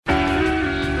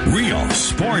Real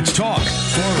sports talk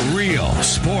for real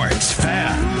sports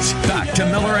fans. Back to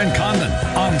Miller and Condon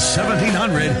on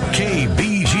 1700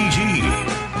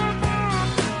 KBGG.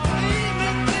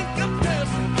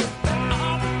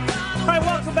 All right,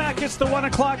 welcome back. It's the 1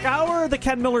 o'clock hour. The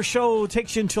Ken Miller Show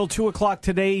takes you until 2 o'clock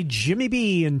today. Jimmy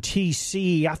B and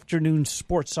TC afternoon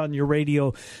sports on your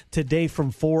radio today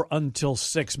from 4 until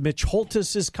 6. Mitch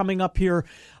Holtis is coming up here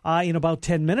in about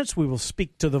 10 minutes. We will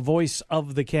speak to the voice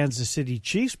of the Kansas City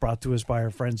Chiefs, brought to us by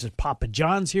our friends at Papa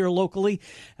John's here locally.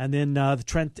 And then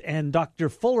Trent and Dr.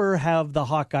 Fuller have the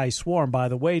Hawkeye Swarm. By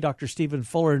the way, Dr. Stephen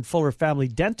Fuller and Fuller Family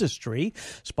Dentistry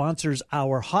sponsors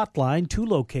our hotline, 2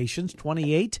 locations,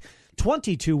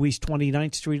 22 East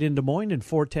 29th Street in Des Moines and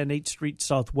 410 8th Street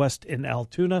Southwest in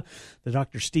Altoona. The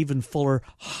Dr. Stephen Fuller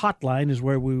hotline is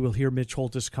where we will hear Mitch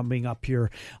Holtis coming up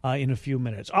here in a few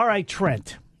minutes. All right,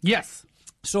 Trent. Yes.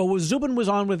 So Zubin was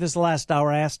on with us last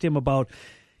hour. I asked him about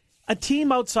a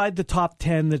team outside the top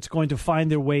 10 that's going to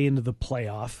find their way into the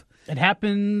playoff. It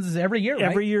happens every year, right?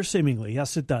 Every year, seemingly.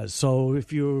 Yes, it does. So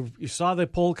if you saw the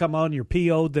poll come out and you're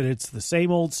PO'd that it's the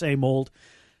same old,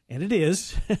 and it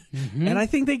is. Mm-hmm. And I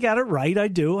think they got it right. I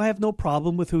do. I have no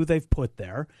problem with who they've put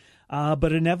there.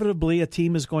 But inevitably, a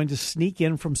team is going to sneak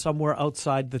in from somewhere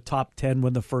outside the top 10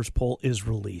 when the first poll is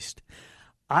released.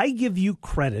 I give you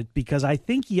credit because I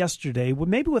think yesterday,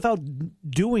 maybe without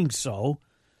doing so,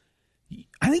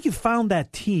 I think you found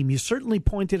that team. You certainly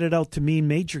pointed it out to me,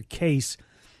 made your case,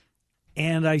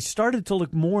 and I started to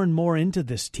look more and more into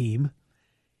this team.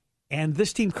 And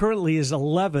this team currently is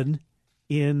 11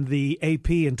 in the AP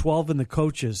and 12 in the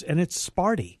coaches, and it's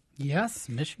Sparty. Yes,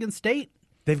 Michigan State.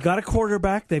 They've got a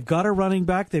quarterback. They've got a running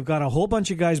back. They've got a whole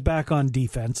bunch of guys back on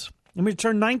defense. I mean,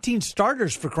 turn 19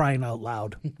 starters for crying out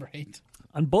loud. Right.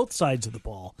 On both sides of the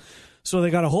ball. So they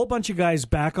got a whole bunch of guys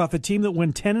back off a team that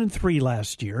went 10-3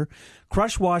 last year,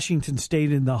 crushed Washington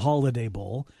State in the Holiday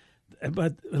Bowl.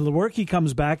 But Lewerke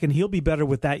comes back, and he'll be better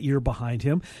with that year behind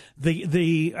him.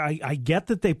 I get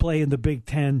that they play in the Big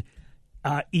Ten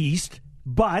East,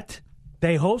 but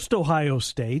they host Ohio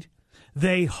State.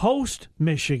 They host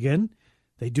Michigan.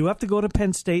 They do have to go to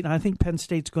Penn State, and I think Penn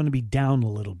State's going to be down a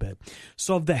little bit.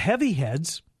 So of the heavy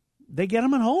heads, they get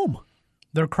them at home.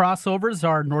 Their crossovers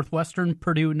are Northwestern,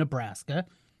 Purdue, Nebraska.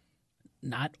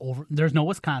 Not over. There's no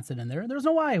Wisconsin in there. There's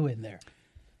no Iowa in there.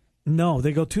 No,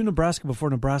 they go to Nebraska before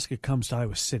Nebraska comes to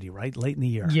Iowa City, right? Late in the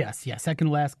year. Yes. Second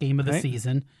to last game of the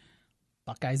season.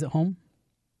 Buckeyes at home.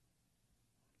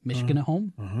 Michigan at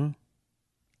home.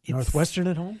 Northwestern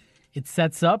at home. It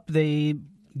sets up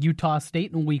Utah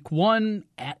State in week 1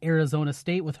 at Arizona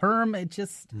State with Herm. It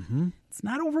just it's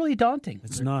not overly daunting.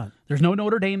 It's not. There's no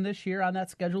Notre Dame this year on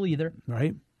that schedule either.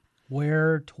 Right.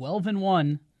 Where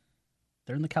 12-1,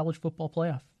 they're in the college football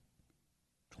playoff.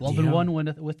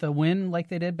 12-1 with a win like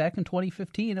they did back in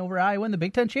 2015 over Iowa in the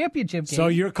Big Ten championship game. So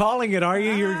you're calling it, are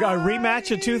you? You're a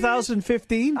rematch of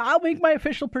 2015? I'll make my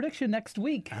official prediction next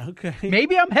week. Okay.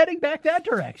 Maybe I'm heading back that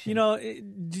direction. You know,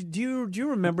 do you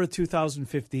remember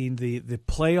 2015, the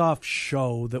playoff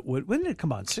show that would, when did it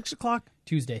come on? 6 o'clock?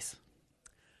 Tuesdays.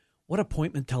 What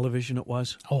appointment television it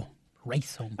was. Oh,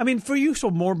 race home. I mean, for you, so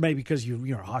more maybe because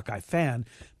you're a Hawkeye fan,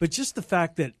 but just the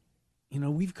fact that, you know,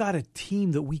 we've got a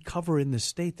team that we cover in the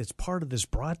state that's part of this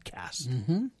broadcast.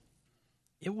 Mm-hmm.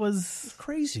 It was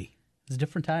crazy. It was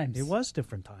different times. It was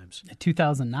different times.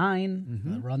 2009,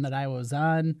 the run that I was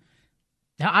on.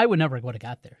 Now, Iowa never would have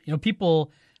got there. You know,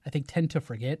 people, I think, tend to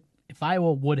forget. If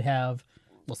Iowa would have,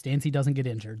 Stancy doesn't get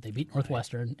injured, they beat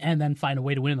Northwestern, and then find a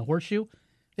way to win in the horseshoe,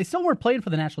 they still weren't playing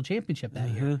for the national championship that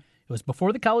year. It was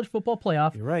before the college football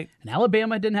playoff. You're right. And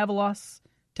Alabama didn't have a loss.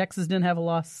 Texas didn't have a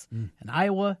loss. And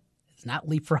Iowa is not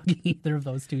leapfrogging either of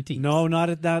those two teams. No, not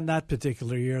at that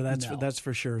particular year. That's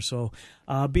for sure. So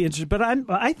be interested. But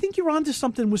I think you're onto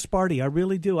something with Sparty. I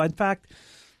really do. In fact,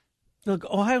 look,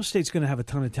 Ohio State's going to have a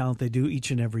ton of talent. They do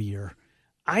each and every year.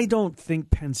 I don't think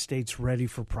Penn State's ready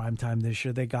for primetime this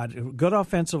year. They got a good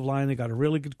offensive line. They got a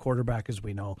really good quarterback, as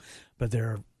we know. But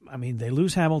they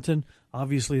lose Hamilton.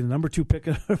 Obviously, the number 2 pick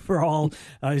for all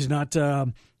is not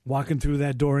walking through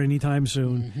that door anytime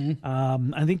soon.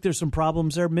 I think there's some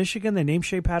problems there. Michigan, they named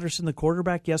Shea Patterson the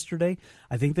quarterback yesterday.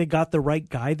 I think they got the right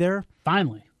guy there.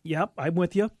 Finally. Yep, I'm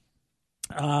with you.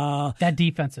 That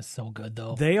defense is so good,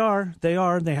 though. They are. They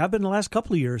have been the last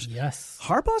couple of years. Yes.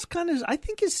 Harbaugh's I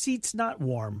think his seat's not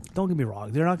warm. Don't get me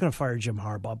wrong. They're not going to fire Jim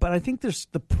Harbaugh. But I think there's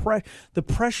the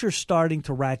pressure starting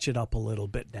to ratchet up a little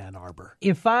bit in Ann Arbor.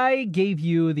 If I gave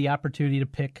you the opportunity to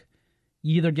pick,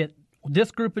 you either get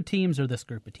this group of teams or this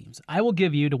group of teams, I will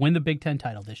give you to win the Big Ten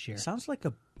title this year. Sounds like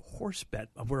a horse bet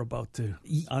we're about to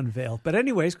unveil. But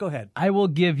anyways, go ahead. I will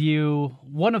give you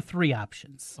one of 3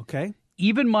 options. Okay.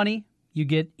 Even money, you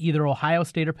get either Ohio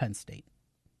State or Penn State.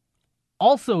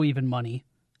 Also even money,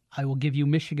 I will give you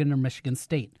Michigan or Michigan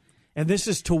State. And this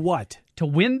is to what? To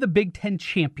win the Big Ten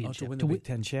championship. To win the Big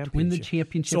Ten championship. To win the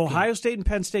championship. So game. Ohio State and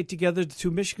Penn State together, the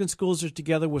two Michigan schools are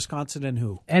together, Wisconsin and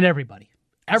who? And everybody.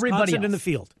 Everybody Wisconsin else. in the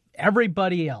field.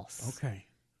 Everybody else. Okay.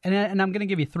 And I'm going to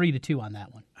give you 3-2 on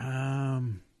that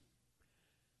one.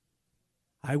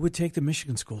 I would take the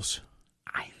Michigan schools.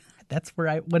 That's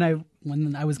where when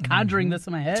I was conjuring this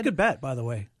in my head. It's a good bet, by the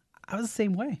way. I was the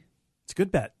same way. It's a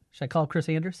good bet. Should I call Chris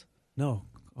Anders? No,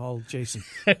 call Jason.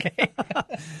 Okay.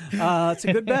 It's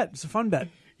a good bet. It's a fun bet.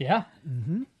 Yeah.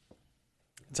 Mm-hmm.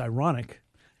 It's ironic.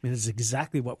 I mean, it's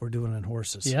exactly what we're doing on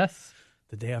horses. Yes.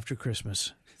 The day after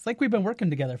Christmas. It's like we've been working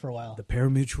together for a while. The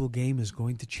pari-mutuel game is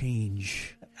going to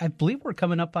change. I believe we're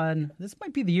coming up on, this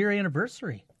might be the year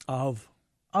anniversary. Of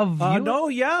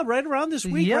right around this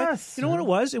week. Yes. Right? You know what it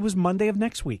was? It was Monday of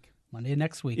next week. Monday of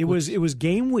next week. It was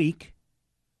game week.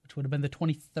 Which would have been the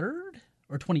 23rd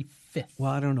or 25th. Well,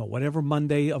 I don't know. Whatever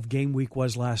Monday of game week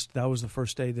was that was the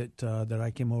first day that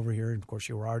I came over here. And, of course,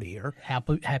 you were already here.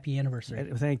 Happy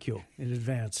anniversary. Thank you in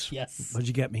advance. Yes. What'd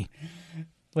you get me?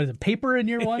 What is it, paper in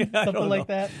year one? Something like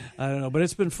that? I don't know, but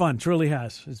it's been fun. Truly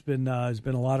has. It's been a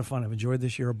lot of fun. I've enjoyed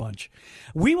this year a bunch.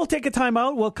 We will take a time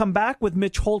out. We'll come back with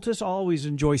Mitch Holthus. Always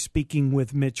enjoy speaking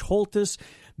with Mitch Holthus.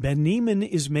 Ben Niemann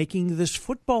is making this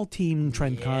football team,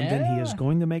 Trent Condon. He is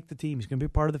going to make the team. He's going to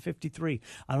be part of the 53.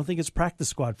 I don't think it's practice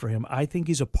squad for him. I think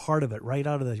he's a part of it right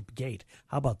out of the gate.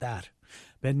 How about that?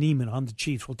 Ben Niemann on the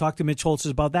Chiefs. We'll talk to Mitch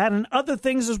Holthus about that and other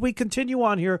things as we continue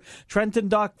on here. Trent and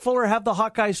Doc Fuller have the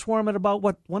Hawkeyes swarm at about,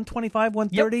 125,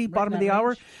 130, bottom of the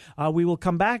hour. We will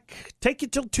come back, take you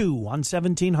till 2 on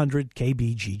 1700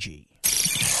 KBGG.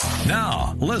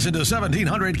 Now, listen to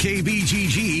 1700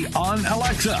 KBGG on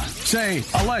Alexa. Say,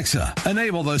 Alexa,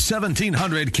 enable the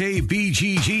 1700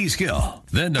 KBGG skill.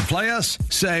 Then to play us,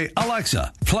 say,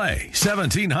 Alexa, play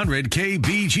 1700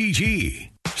 KBGG.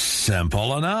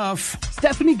 Simple enough.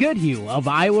 Stephanie Goodhue of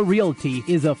Iowa Realty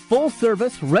is a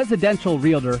full-service residential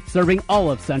realtor serving all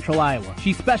of central Iowa.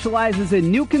 She specializes in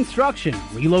new construction,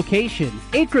 relocation,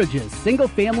 acreages,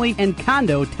 single-family, and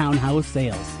condo townhouse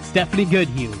sales. Stephanie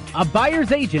Goodhue, a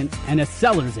buyer's agent and a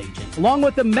seller's agent, along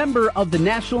with a member of the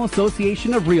National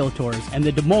Association of Realtors and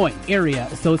the Des Moines Area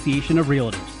Association of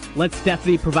Realtors. Let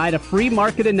Stephanie provide a free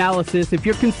market analysis if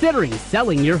you're considering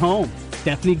selling your home.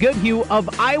 Stephanie Goodhue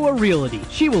of Iowa Realty.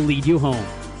 She will lead you home.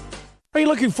 Are you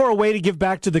looking for a way to give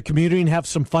back to the community and have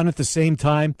some fun at the same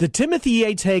time? The Timothy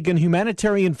Yates Hagen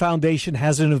Humanitarian Foundation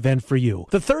has an event for you.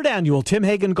 The third annual Tim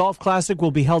Hagen Golf Classic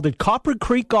will be held at Copper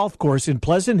Creek Golf Course in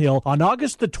Pleasant Hill on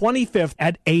August the 25th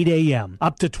at 8 a.m.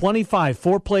 Up to 25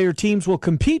 four-player teams will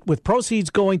compete with proceeds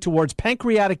going towards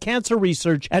pancreatic cancer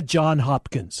research at Johns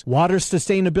Hopkins. Water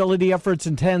sustainability efforts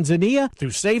in Tanzania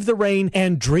through Save the Rain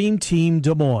and Dream Team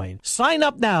Des Moines. Sign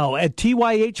up now at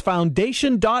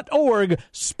tyhfoundation.org.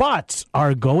 Spots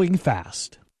are going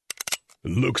fast.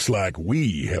 Looks like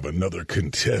we have another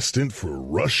contestant for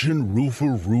Russian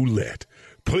Roofer Roulette.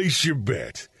 Place your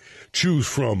bet. Choose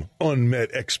from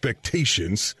unmet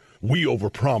expectations, we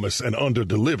overpromise and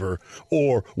underdeliver,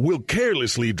 or we'll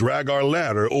carelessly drag our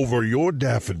ladder over your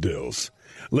daffodils.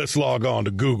 Let's log on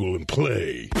to Google and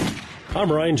play.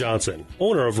 I'm Ryan Johnson,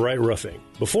 owner of Wright Roofing.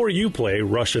 Before you play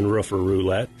Russian Roofer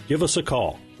Roulette, give us a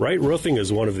call. Wright Roofing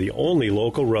is one of the only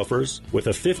local roofers with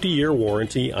a 50-year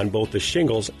warranty on both the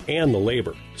shingles and the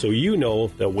labor. So you know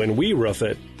that when we roof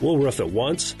it, we'll roof it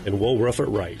once and we'll roof it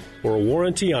right. For a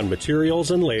warranty on materials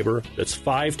and labor that's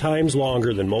 5 times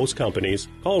longer than most companies,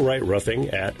 call Wright Roofing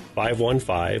at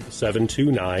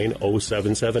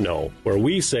 515-729-0770, where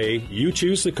we say you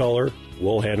choose the color,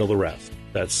 we'll handle the rest.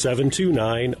 That's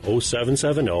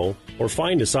 729-0770, or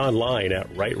find us online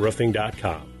at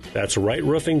wrightroofing.com. That's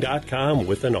wrightroofing.com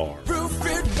with an R. Roof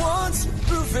it once,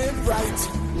 roof it right.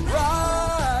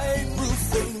 Right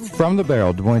Roofing. From the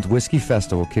Barrel, Des Moines Whiskey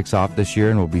Festival kicks off this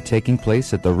year and will be taking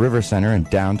place at the River Center in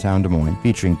downtown Des Moines,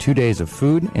 featuring 2 days of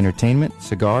food, entertainment,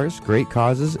 cigars, great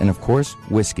causes, and of course,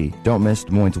 whiskey. Don't miss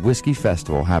Des Moines Whiskey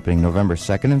Festival happening November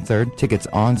 2nd and 3rd. Tickets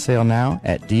on sale now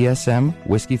at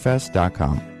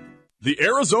dsmwhiskeyfest.com. The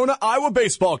Arizona Iowa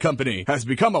Baseball Company has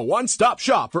become a one-stop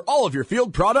shop for all of your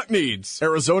field product needs.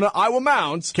 Arizona Iowa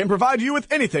Mounds can provide you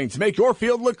with anything to make your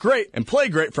field look great and play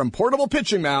great, from portable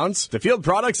pitching mounds to field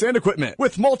products and equipment.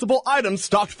 With multiple items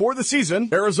stocked for the season,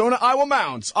 Arizona Iowa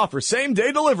Mounds offers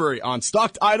same-day delivery on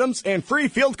stocked items and free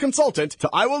field consultant to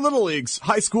Iowa Little Leagues,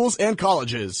 high schools, and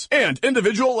colleges. And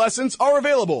individual lessons are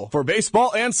available for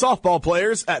baseball and softball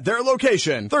players at their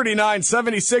location,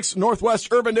 3976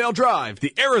 Northwest Urbandale Drive,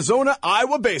 the Arizona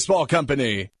Iowa Baseball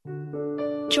Company.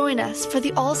 Join us for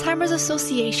the Alzheimer's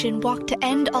Association Walk to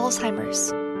End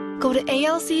Alzheimer's. Go to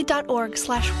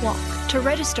alz.org/walk to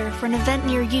register for an event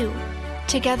near you.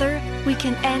 Together, we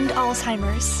can end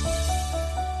Alzheimer's.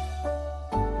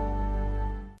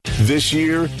 This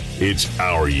year, it's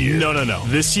our year. No.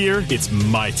 This year, it's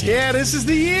my team. Yeah, this is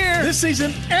the year. This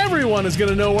season, everyone is going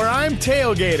to know where I'm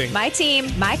tailgating. My team,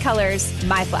 my colors,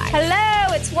 my flag.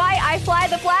 Hello, it's why I fly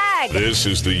the flag. This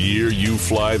is the year you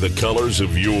fly the colors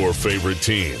of your favorite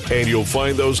team. And you'll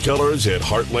find those colors at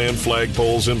Heartland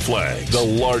Flagpoles and Flags, the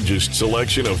largest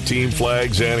selection of team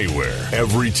flags anywhere.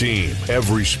 Every team,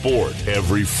 every sport,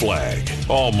 every flag.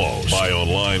 Almost. Buy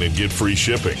online and get free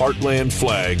shipping.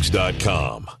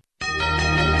 HeartlandFlags.com.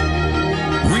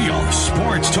 Real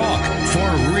sports talk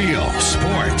for real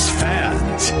sports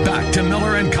fans. Back to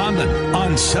Miller and Condon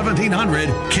on 1700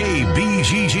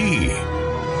 KBGG.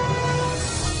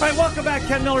 All right, welcome back.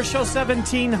 Ken Miller Show,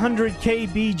 1700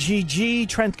 KBGG.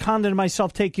 Trent Condon and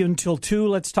myself take you until 2.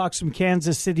 Let's talk some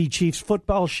Kansas City Chiefs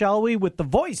football, shall we? With the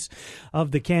voice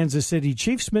of the Kansas City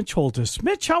Chiefs, Mitch Holtis.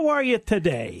 Mitch, how are you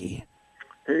today?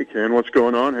 Hey, Ken, what's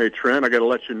going on? Hey, Trent, I got to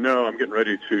let you know I'm getting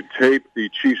ready to tape the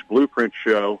Chiefs Blueprint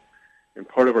show, and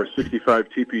part of our 65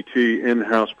 TPT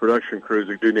in-house production crew is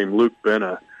a dude named Luke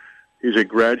Benna. He's a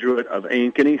graduate of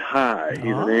Ankeny High. He's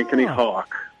an Ankeny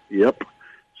Hawk. Yep.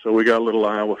 So we got a little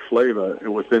Iowa flavor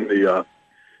within the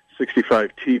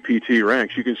 65 TPT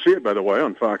ranks. You can see it, by the way,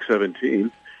 on Fox 17,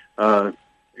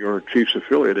 your Chiefs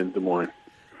affiliate in Des Moines.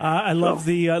 I love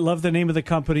the name of the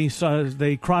company. So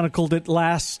they chronicled it the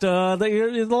last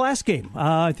game,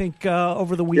 I think,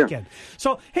 over the weekend. Yeah.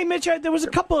 So, hey, Mitch, there was a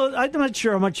couple of, I'm not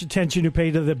sure how much attention you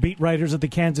pay to the beat writers of the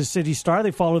Kansas City Star.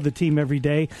 They follow the team every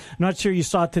day. I'm not sure you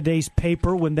saw today's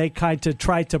paper when they kind of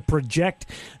tried to project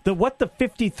what the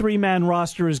 53-man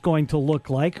roster is going to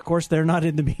look like. Of course, they're not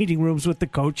in the meeting rooms with the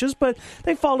coaches, but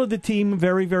they follow the team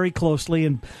very, very closely.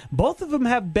 And both of them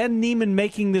have Ben Neiman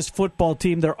making this football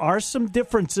team. There are some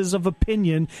differences of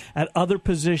opinion at other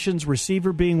positions,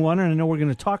 receiver being one, and I know we're going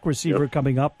to talk receiver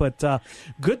coming up, but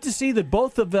good to see that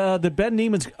both of the Ben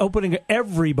Neiman's opening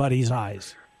everybody's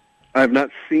eyes. I've not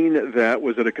seen that.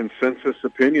 Was it a consensus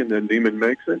opinion that Neiman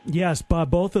makes it? Yes, but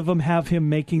both of them have him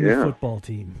making the football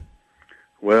team.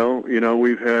 Well,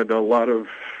 we've had a lot of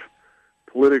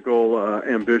political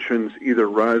ambitions either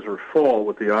rise or fall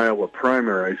with the Iowa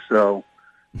primary, so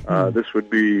this would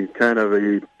be kind of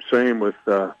a same with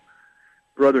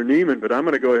Brother Neiman, but I'm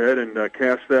going to go ahead and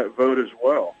cast that vote as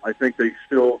well. I think they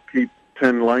still keep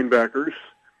 10 linebackers,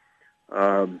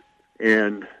 and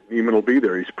Neiman will be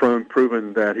there. He's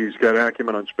proven that he's got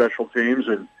acumen on special teams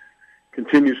and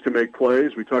continues to make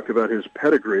plays. We talked about his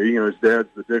pedigree. His dad's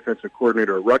the defensive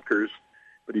coordinator at Rutgers,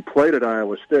 but he played at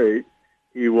Iowa State.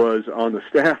 He was on the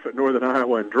staff at Northern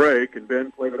Iowa and Drake, and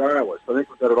Ben played at Iowa. So I think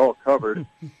we've got it all covered,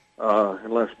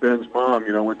 unless Ben's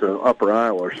mom, went to Upper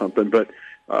Iowa or something. But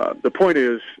the point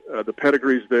is, the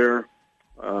pedigree's there,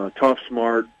 tough,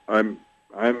 smart. I'm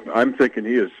thinking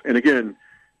he is. And again,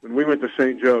 when we went to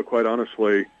St. Joe, quite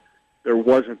honestly, there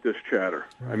wasn't this chatter.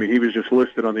 Right. I mean, he was just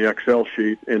listed on the Excel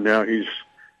sheet, and now he's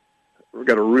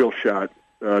got a real shot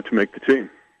to make the team.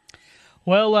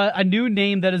 Well, a new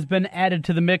name that has been added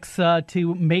to the mix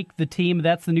to make the team,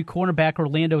 that's the new cornerback,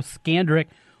 Orlando Scandrick.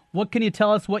 What can you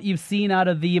tell us what you've seen out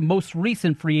of the most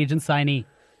recent free agent signee?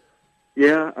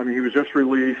 Yeah, I mean, he was just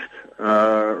released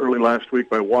early last week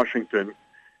by Washington.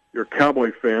 Your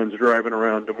Cowboy fans driving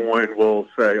around Des Moines will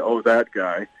say, oh, that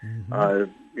guy.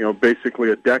 Mm-hmm.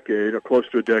 Basically a decade, or close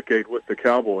to a decade with the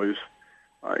Cowboys.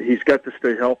 He's got to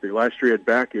stay healthy. Last year he had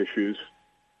back issues.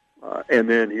 And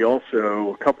then he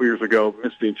also, a couple years ago,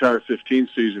 missed the entire 15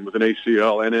 season with an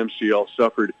ACL and MCL,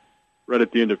 suffered right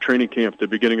at the end of training camp at the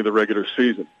beginning of the regular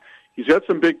season. He's had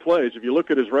some big plays. If you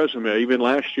look at his resume, even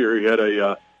last year he had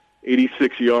a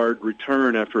 86-yard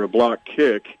return after a block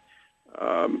kick,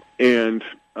 and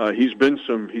he's done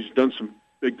some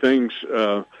big things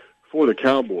for the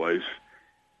Cowboys.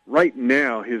 Right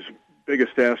now, his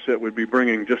biggest asset would be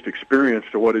bringing just experience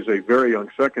to what is a very young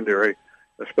secondary,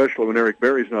 especially when Eric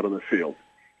Berry's not on the field.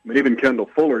 I mean, even Kendall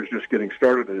Fuller is just getting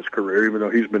started in his career, even though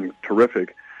he's been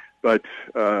terrific. But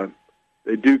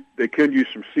they could use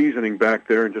some seasoning back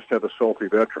there and just have a salty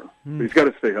veteran. But he's got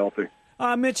to stay healthy.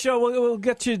 Mitch, we'll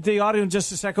get to the audio in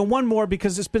just a second. One more,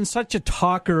 because it's been such a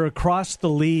talker across the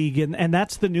league, and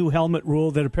that's the new helmet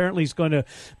rule that apparently is going to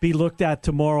be looked at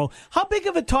tomorrow. How big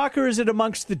of a talker is it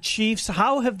amongst the Chiefs?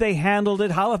 How have they handled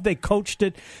it? How have they coached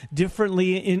it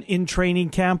differently in training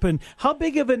camp? And how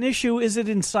big of an issue is it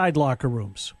inside locker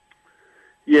rooms?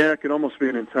 Yeah, it could almost be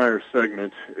an entire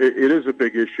segment. It is a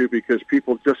big issue because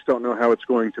people just don't know how it's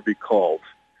going to be called.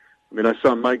 I mean, I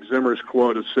saw Mike Zimmer's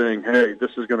quote of saying, hey,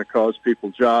 this is going to cause people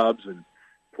jobs and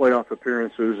playoff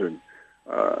appearances, and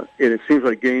it seems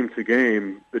like game to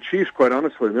game, the Chiefs, quite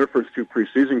honestly, in their first 2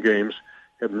 preseason games,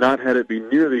 have not had it be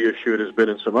near the issue it has been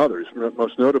in some others,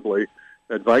 most notably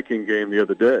that Viking game the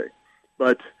other day.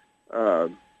 But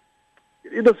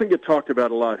it doesn't get talked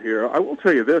about a lot here. I will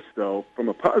tell you this, though, from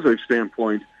a positive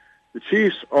standpoint, the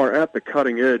Chiefs are at the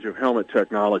cutting edge of helmet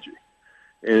technology.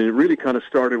 And it really kind of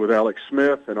started with Alex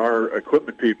Smith and our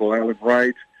equipment people, Alan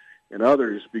Wright and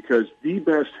others, because the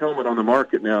best helmet on the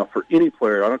market now for any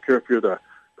player, I don't care if you're the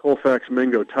Colfax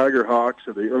Mingo Tiger Hawks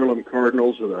or the Earlham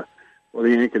Cardinals or the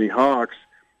Ankeny Hawks,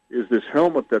 is this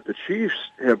helmet that the Chiefs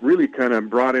have really kind of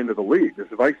brought into the league, this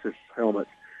Visus helmet.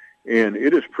 And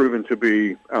it has proven to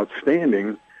be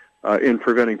outstanding in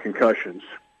preventing concussions.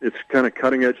 It's kind of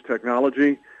cutting-edge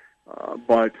technology,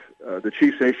 but the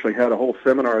Chiefs actually had a whole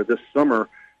seminar this summer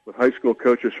with high school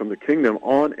coaches from the Kingdom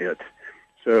on it.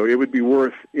 So it would be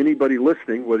worth anybody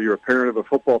listening, whether you're a parent of a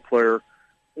football player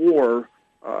or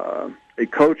a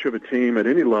coach of a team at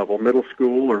any level, middle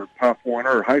school or Pop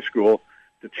Warner or high school,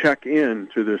 to check in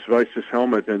to this Visus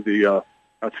helmet and the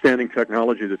outstanding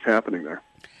technology that's happening there.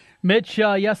 Mitch,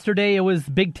 yesterday it was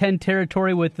Big Ten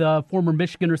territory with former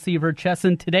Michigan receiver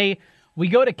Chesson. Today we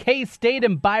go to K-State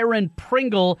and Byron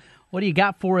Pringle. What do you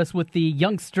got for us with the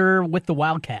youngster with the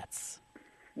Wildcats?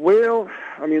 Well,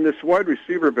 I mean, this wide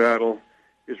receiver battle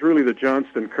is really the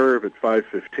Johnston curve at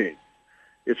 5:15.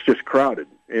 It's just crowded,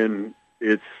 and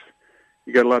you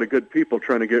got a lot of good people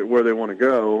trying to get where they want to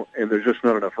go, and there's just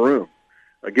not enough room.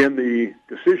 Again, the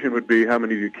decision would be how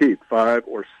many do you keep, 5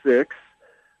 or 6?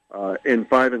 And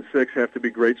 5 and 6 have to be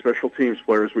great special teams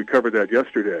players. We covered that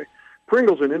yesterday.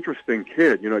 Pringle's an interesting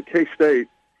kid. You know, at K-State,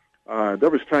 there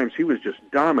was times he was just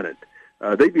dominant.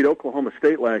 They beat Oklahoma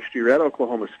State last year at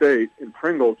Oklahoma State, and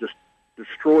Pringle just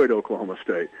destroyed Oklahoma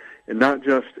State. And not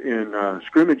just in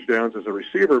scrimmage downs as a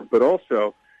receiver, but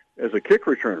also as a kick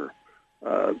returner.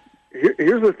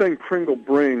 Here's the thing Pringle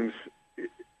brings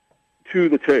to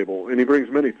the table, and he brings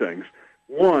many things.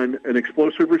 One, an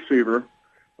explosive receiver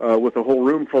with a whole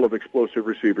room full of explosive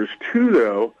receivers. 2,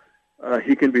 though,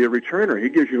 he can be a returner. He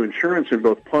gives you insurance in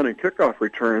both punt and kickoff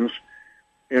returns,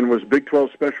 and was Big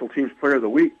 12 Special Teams Player of the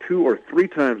Week 2 or 3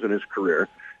 times in his career.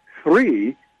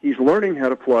 3, he's learning how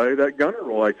to play that gunner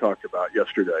role I talked about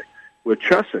yesterday with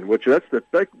Chesson, which that's the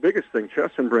biggest thing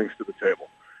Chesson brings to the table.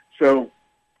 So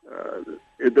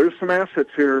there's some assets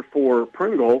here for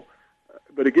Pringle.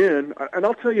 But again, and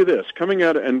I'll tell you this, coming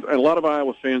out, and a lot of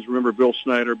Iowa fans remember Bill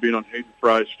Snyder being on Hayden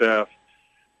Fry's staff.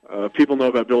 People know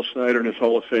about Bill Snyder and his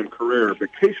Hall of Fame career. But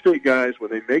K-State guys,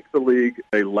 when they make the league,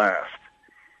 they last.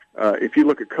 If you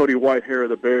look at Cody Whitehair of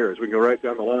the Bears, we can go right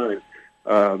down the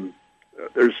line.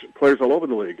 There's players all over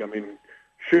the league. I mean,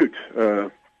 shoot,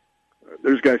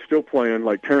 there's guys still playing,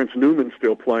 like Terrence Newman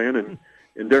still playing,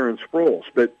 and Darren Sproles.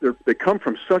 But they come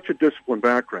from such a disciplined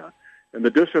background. And the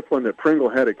discipline that Pringle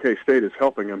had at K-State is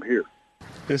helping him here.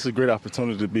 It's a great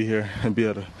opportunity to be here and be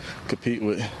able to compete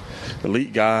with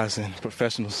elite guys and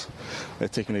professionals that are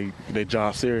taking their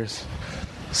job serious.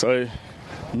 So,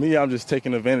 me, I'm just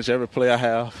taking advantage of every play I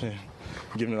have and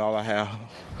giving it all I have.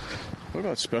 What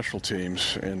about special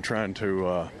teams and trying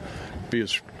to be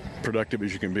as productive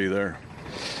as you can be there?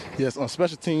 Yes, on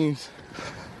special teams,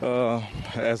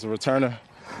 as a returner,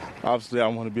 obviously I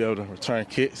want to be able to return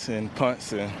kicks and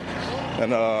punts, and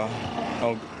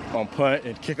on punt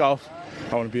and kickoff,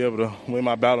 I want to be able to win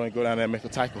my battle and go down there and make a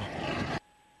tackle.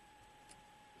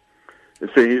 And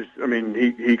see,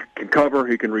 he can cover,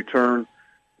 he can return.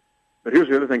 But here's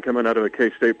the other thing coming out of a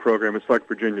K-State program. It's like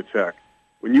Virginia Tech.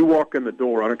 When you walk in the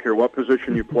door, I don't care what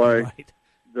position you play, right,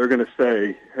 they're going to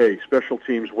say, hey, special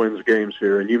teams wins games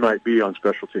here, and you might be on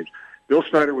special teams. Bill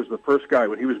Snyder was the first guy,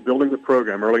 when he was building the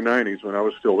program, early 90s, when I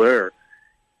was still there,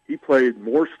 he played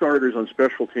more starters on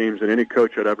special teams than any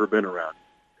coach had ever been around.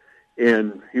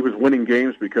 And he was winning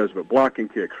games because of it, blocking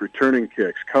kicks, returning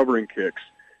kicks, covering kicks,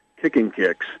 kicking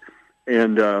kicks.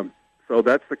 And so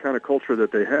that's the kind of culture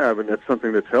that they have, and that's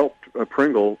something that's helped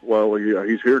Pringle while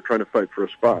he's here trying to fight for a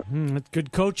spot. That's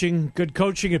good coaching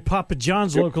at Papa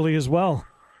John's locally as well.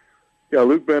 Yeah,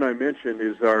 Luke Ben, I mentioned,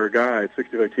 is our guy at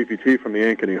 65 TPT from the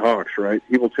Ankeny Hawks, right?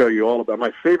 He will tell you all about.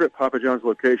 My favorite Papa John's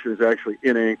location is actually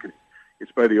in Ankeny.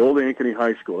 It's by the old Ankeny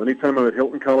High School. Anytime I'm at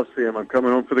Hilton Coliseum, I'm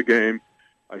coming home for the game.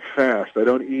 I fast. I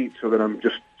don't eat so that I'm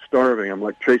just starving. I'm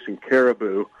like chasing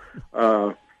caribou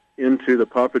into the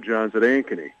Papa John's at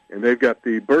Ankeny. And they've got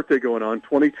the birthday going on,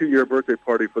 22-year birthday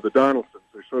party for the Donaldsons.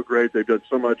 They're so great. They've done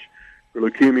so much for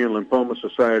Leukemia and Lymphoma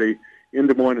Society in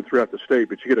Des Moines and throughout the state.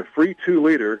 But you get a free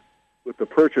 2-liter with the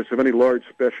purchase of any large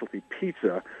specialty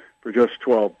pizza. for just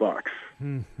 $12.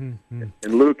 Mm-hmm.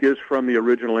 And Luke is from the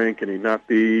original Ankeny, not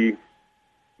the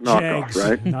knockoff, Jags,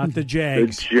 right? Not the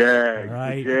Jags. The Jags.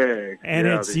 Right. The Jags. And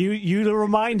yeah, it's you to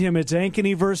remind him it's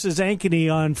Ankeny versus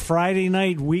Ankeny on Friday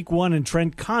night, week 1, and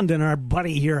Trent Condon, our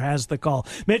buddy here, has the call.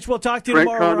 Mitch, we'll talk to you Trent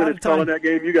tomorrow. Condon is calling that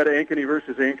game. You got Ankeny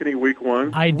versus Ankeny week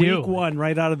 1. I do. Week 1,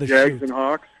 right out of the Jags chute. and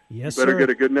Hawks. Yes, you better sir. get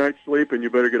a good night's sleep, and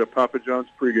you better get a Papa John's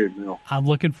pregame meal. I'm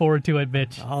looking forward to it,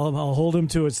 Mitch. I'll hold him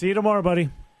to it. See you tomorrow, buddy.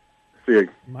 See you.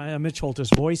 Mitch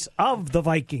Holtis, voice of the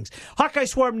Vikings. Hawkeye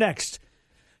Swarm next.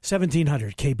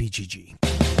 1700 KBGG.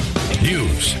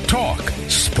 News, talk,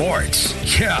 sports.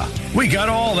 Yeah, we got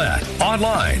all that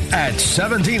online at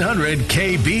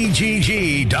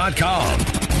 1700kbgg.com.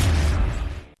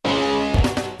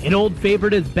 An old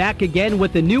favorite is back again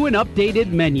with a new and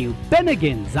updated menu,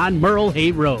 Bennigan's on Merle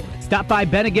Hay Road. Stop by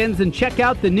Bennigan's and check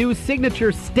out the new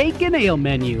signature steak and ale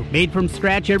menu, made from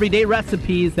scratch everyday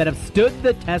recipes that have stood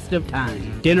the test of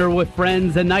time. Dinner with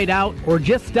friends, a night out, or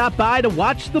just stop by to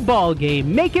watch the ball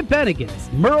game, make it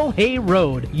Bennigan's, Merle Hay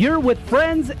Road. You're with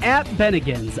friends at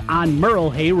Bennigan's on Merle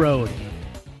Hay Road.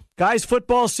 Guys,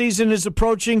 football season is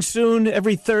approaching soon.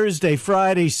 Every Thursday,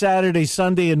 Friday, Saturday,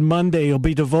 Sunday, and Monday will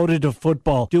be devoted to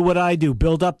football. Do what I do.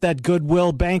 Build up that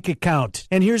Goodwill bank account.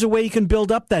 And here's a way you can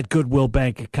build up that Goodwill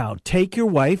bank account. Take your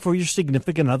wife or your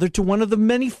significant other to one of the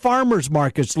many farmers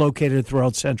markets located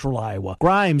throughout central Iowa.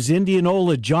 Grimes,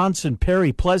 Indianola, Johnson,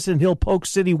 Perry, Pleasant Hill, Polk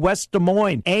City, West Des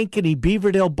Moines, Ankeny,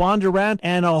 Beaverdale, Bondurant,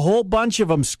 and a whole bunch of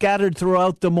them scattered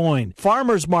throughout Des Moines.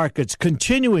 Farmers markets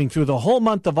continuing through the whole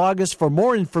month of August. For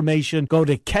more information, go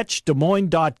to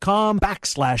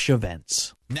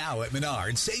catchdesmoines.com/events. Now at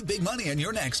Menards, save big money on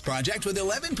your next project with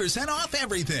 11% off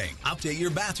everything. Update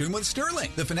your bathroom with Sterling.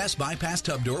 The Finesse Bypass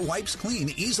Tub Door wipes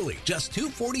clean easily. Just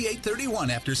 $248.31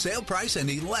 after sale price and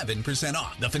 11%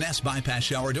 off. The Finesse Bypass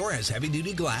Shower Door has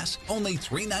heavy-duty glass. Only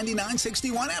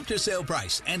 $399.61 after sale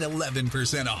price and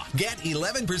 11% off. Get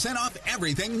 11% off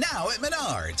everything now at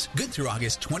Menards. Good through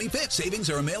August 25th. Savings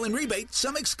are a mail-in rebate.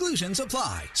 Some exclusions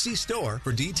apply. See store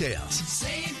for details.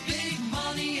 Save big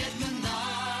money at Menards.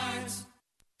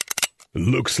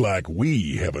 Looks like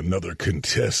we have another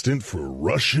contestant for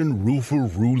Russian Roofer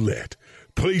Roulette.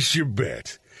 Place your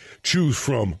bet. Choose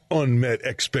from unmet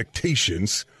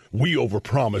expectations, we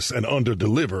overpromise and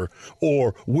underdeliver,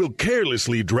 or we'll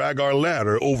carelessly drag our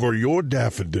ladder over your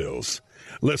daffodils.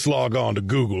 Let's log on to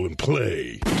Google and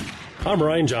play. I'm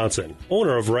Ryan Johnson,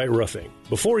 owner of Wright Roofing.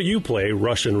 Before you play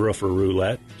Russian Roofer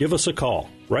Roulette, give us a call.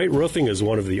 Wright Roofing is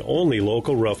one of the only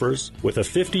local roofers with a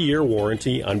 50-year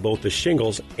warranty on both the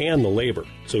shingles and the labor.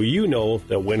 So you know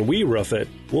that when we roof it,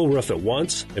 we'll roof it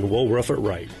once and we'll roof it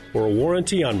right. For a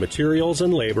warranty on materials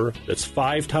and labor that's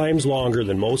 5 times longer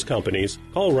than most companies,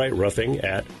 call Wright Roofing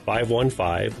at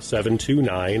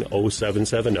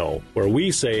 515-729-0770, where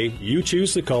we say you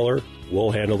choose the color,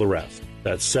 we'll handle the rest.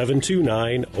 That's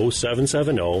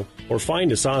 729-0770, or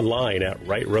find us online at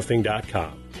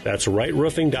wrightroofing.com. That's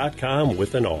wrightroofing.com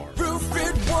with an R. Roof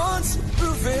it once,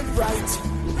 roof it right.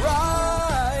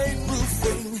 Right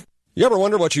Roofing. You ever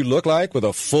wonder what you look like with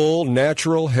a full,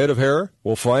 natural head of hair?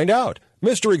 We'll find out.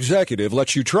 Mr. Executive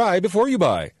lets you try before you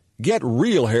buy. Get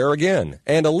real hair again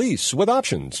and a lease with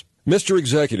options. Mr.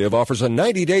 Executive offers a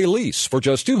 90-day lease for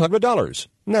just $200.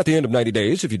 And at the end of 90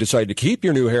 days, if you decide to keep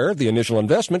your new hair, the initial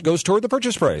investment goes toward the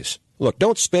purchase price. Look,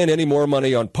 don't spend any more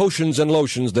money on potions and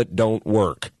lotions that don't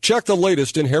work. Check the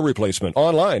latest in hair replacement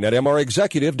online at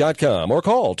mrexecutive.com or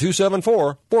call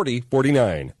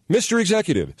 274-4049. Mr.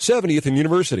 Executive, 70th and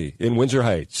University in Windsor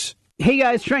Heights. Hey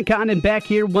guys, Trent Condon back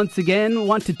here once again.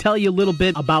 Want to tell you a little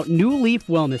bit about New Leaf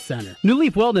Wellness Center. New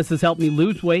Leaf Wellness has helped me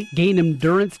lose weight, gain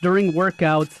endurance during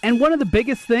workouts, and one of the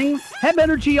biggest things, have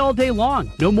energy all day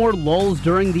long. No more lulls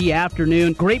during the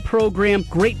afternoon. Great program,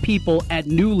 great people at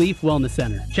New Leaf Wellness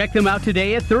Center. Check them out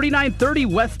today at 3930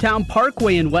 West Town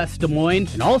Parkway in West Des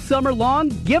Moines. And all summer long,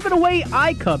 giving away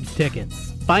iCubs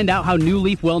tickets. Find out how New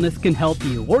Leaf Wellness can help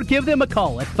you, or give them a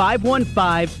call at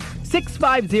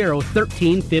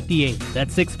 515-650-1358.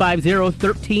 That's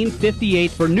 650-1358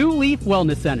 for New Leaf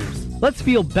Wellness Centers. Let's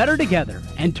feel better together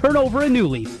and turn over a new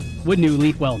leaf with New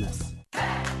Leaf Wellness.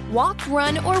 Walk,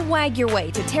 run, or wag your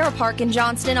way to Terra Park in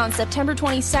Johnston on September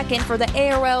 22nd for the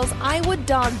ARL's Iowa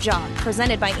Dog Jog,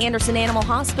 presented by Anderson Animal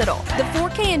Hospital. The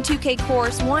 4K and 2K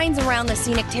course winds around the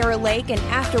scenic Terra Lake, and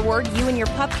afterward, you and your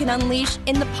pup can unleash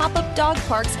in the pop-up dog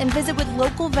parks and visit with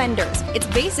local vendors. It's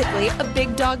basically a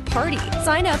big dog party.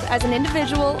 Sign up as an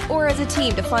individual or as a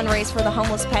team to fundraise for the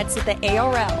homeless pets at the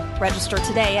ARL. Register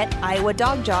today at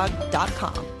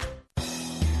iowadogjog.com.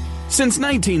 Since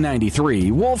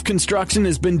 1993, Wolf Construction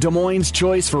has been Des Moines'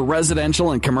 choice for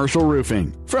residential and commercial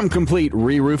roofing. From complete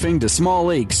re-roofing to small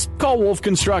leaks, call Wolf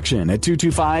Construction at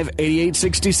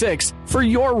 225-8866 for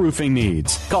your roofing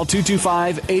needs. Call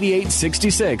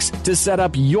 225-8866 to set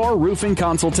up your roofing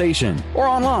consultation or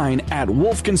online at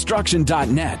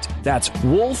wolfconstruction.net. That's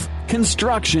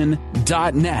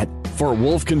wolfconstruction.net for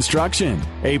Wolf Construction.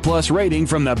 A+ rating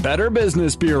from the Better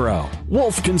Business Bureau.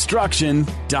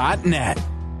 wolfconstruction.net.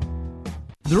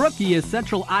 The Rookie is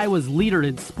Central Iowa's leader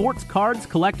in sports cards,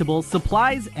 collectibles,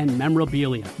 supplies, and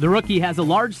memorabilia. The Rookie has a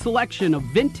large selection of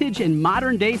vintage and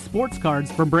modern-day sports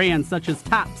cards from brands such as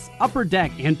Topps, Upper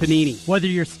Deck, and Panini. Whether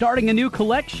you're starting a new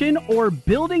collection or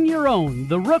building your own,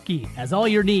 The Rookie has all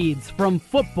your needs from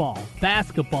football,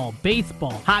 basketball,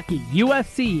 baseball, hockey,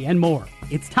 UFC, and more.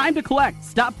 It's time to collect.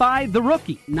 Stop by The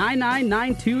Rookie,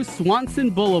 9992 Swanson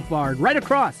Boulevard, right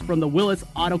across from the Willis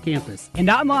Auto Campus, and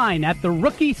online at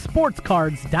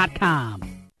therookie-sportscards.com.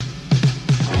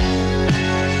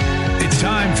 It's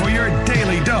time for your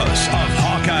daily dose of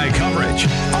Hawkeye coverage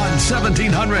on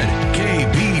 1700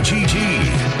 KBGG.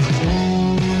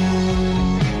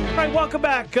 All right, welcome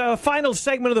back. Final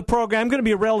segment of the program. Going to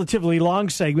be a relatively long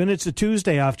segment. It's a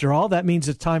Tuesday after all. That means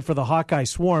it's time for the Hawkeye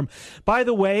Swarm. By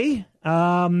the way,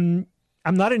 I'm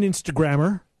not an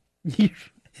Instagrammer.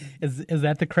 Is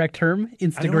that the correct term?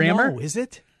 Instagrammer? I don't know. Is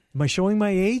it? Am I showing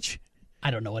my age? I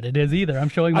don't know what it is either. I'm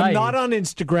showing my age. I'm not on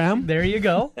Instagram. There you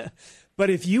go. But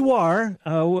if you are,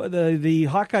 the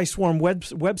Hawkeye Swarm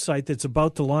website that's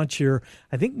about to launch here,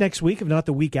 I think next week, if not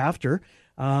the week after,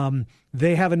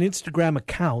 they have an Instagram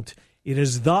account. It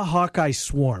is the Hawkeye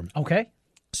Swarm. Okay.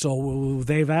 So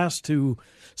they've asked to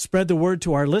spread the word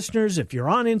to our listeners. If you're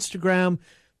on Instagram,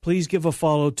 please give a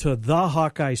follow to the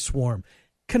Hawkeye Swarm.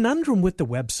 Conundrum with the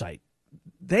website.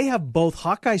 They have both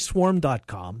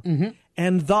HawkeyeSwarm.com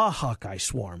and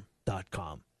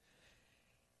thehawkeyeswarm.com.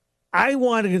 I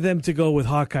wanted them to go with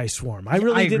Hawkeye Swarm. I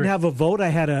really didn't have a vote. I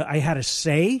had a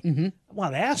say.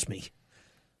 Well, they asked me.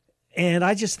 And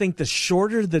I just think the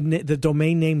shorter the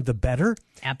domain name, the better.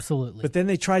 Absolutely. But then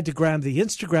they tried to grab the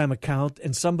Instagram account,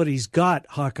 and somebody's got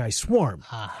Hawkeye Swarm.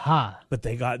 Aha. But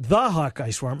they got the Hawkeye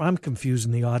Swarm. I'm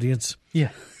confusing the audience. Yeah.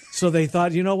 So they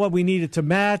thought, you know what, we need it to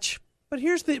match. But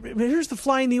here's the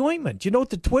fly in the ointment. Do you know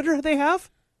what the Twitter they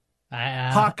have?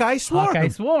 Hawkeye Swarm. Hawkeye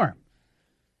Swarm.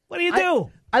 What do you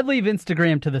do? I'd leave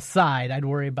Instagram to the side. I'd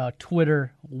worry about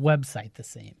Twitter, website the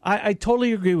same. I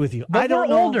totally agree with you. But we're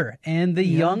older, and the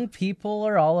young people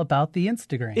are all about the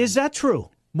Instagram. Is that true?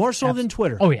 More so than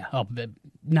Twitter? Oh, yeah. Oh,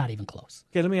 not even close.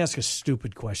 Okay, let me ask a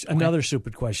stupid question. Okay. Another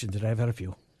stupid question today. I've had a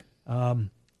few.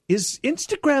 Is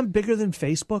Instagram bigger than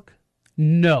Facebook?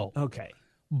 No. Okay.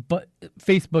 But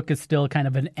Facebook is still kind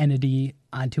of an entity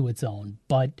onto its own.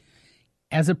 But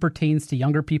as it pertains to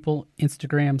younger people,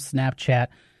 Instagram, Snapchat,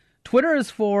 Twitter is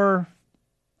for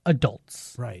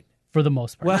adults. Right. For the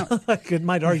most part. Well, I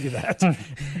might argue that.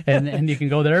 and you can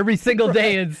go there every single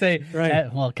day and say,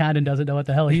 right. Well, Condon doesn't know what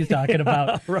the hell he's talking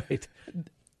about. Right.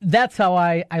 That's how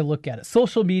I look at it.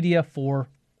 Social media for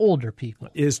older people.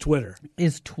 Is Twitter.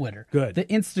 Good. The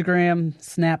Instagram,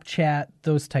 Snapchat,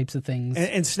 those types of things.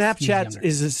 And Snapchat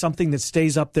is something that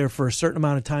stays up there for a certain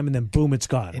amount of time and then boom, it's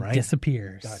gone, right? It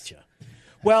disappears. Gotcha.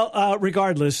 Well,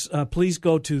 regardless, please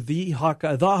go to the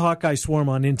Hawkeye Swarm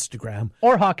on Instagram.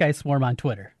 Or Hawkeye Swarm on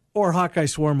Twitter. Or Hawkeye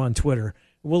Swarm on Twitter.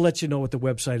 We'll let you know what the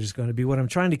website is going to be. What I'm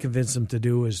trying to convince them to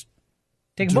do is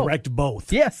direct both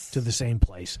to the same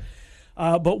place.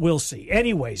 But we'll see.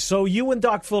 Anyway, so you and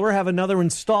Doc Fuller have another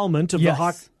installment of the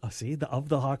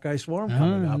Hawkeye Swarm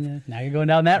coming up. Now you're going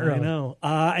down that road. I know.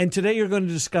 And today you're going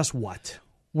to discuss what?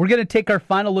 We're going to take our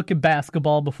final look at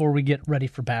basketball before we get ready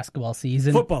for basketball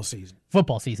season. Football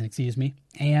season, excuse me.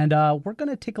 And we're going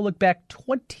to take a look back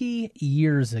 20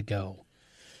 years ago.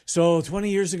 So 20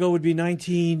 years ago would be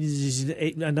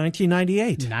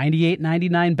 1998.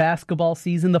 98-99 basketball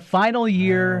season, the final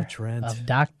year of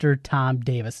Dr. Tom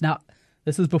Davis. Now,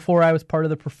 this is before I was part of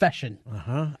the profession.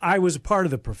 I was a part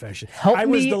of the profession. I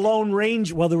was the Lone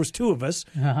Ranger. Well, there was two of us,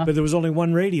 but there was only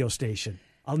one radio station.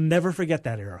 I'll never forget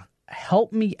that era.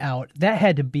 Help me out. That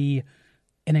had to be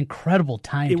an incredible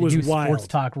time to do sports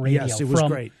talk radio. Yes, it was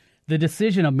great. The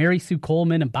decision of Mary Sue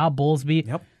Coleman and Bob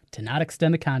Bowlesby to not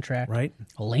extend the contract. Right.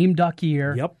 A lame duck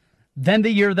year. Yep. Then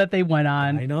the year that they went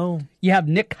on. I know. You have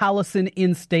Nick Collison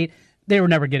in state. They were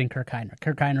never getting Kirk Heinrich.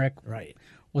 Kirk Heinrich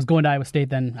was going to Iowa State,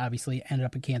 then obviously ended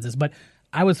up in Kansas. But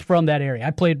I was from that area.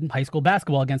 I played high school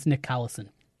basketball against Nick Collison.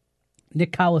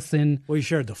 Nick Collison. Well, you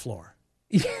shared the floor.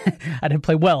 I didn't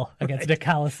play well against Nick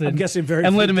Collison. I'm guessing very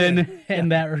and Lindemann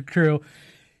and that crew.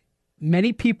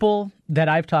 Many people that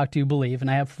I've talked to believe,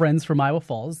 and I have friends from Iowa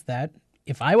Falls, that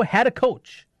if Iowa had a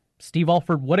coach, Steve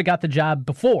Alford would have got the job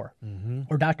before,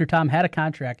 or Dr. Tom had a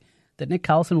contract, that Nick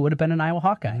Collison would have been an Iowa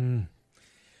Hawkeye.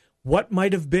 What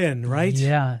might have been, right?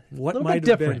 Yeah. What might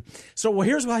have been. So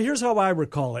here's how I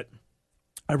recall it.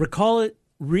 I recall it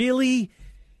really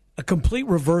a complete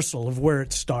reversal of where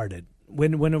it started.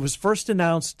 When it was first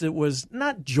announced, it was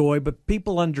not joy, but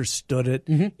people understood it.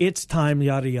 It's time,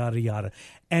 yada, yada, yada.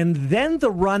 And then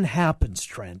the run happens,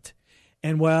 Trent.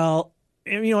 And, well,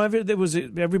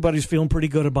 everybody's feeling pretty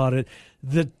good about it.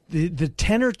 The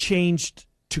tenor changed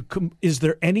to is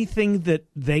there anything that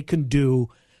they can do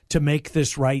to make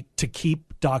this right, to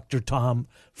keep Dr. Tom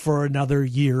for another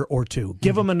year or two?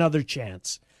 Give him another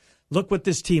chance. Look what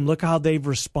this team, look how they've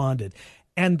responded.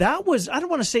 And that was, I don't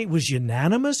want to say it was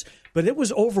unanimous, but it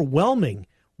was overwhelming.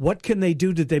 What can they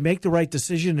do? Did they make the right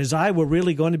decision? Is Iowa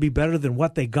really going to be better than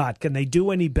what they got? Can they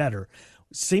do any better?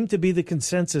 Seemed to be the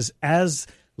consensus as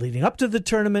leading up to the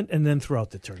tournament and then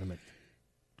throughout the tournament.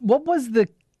 What was the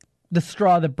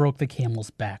straw that broke the camel's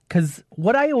back? Because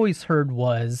what I always heard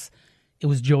was it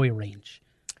was Joey Range.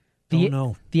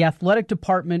 The athletic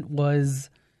department was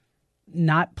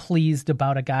not pleased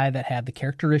about a guy that had the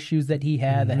character issues that he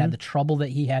had, that had the trouble that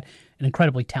he had. An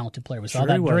incredibly talented player. We saw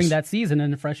that during that season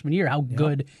in the freshman year, how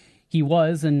good he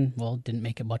was, and, well, didn't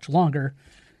make it much longer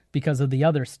because of the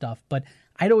other stuff. But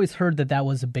I'd always heard that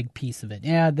was a big piece of it.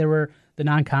 Yeah, there were the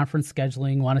non-conference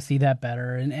scheduling, want to see that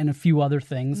better, and a few other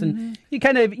things. And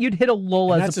you'd hit a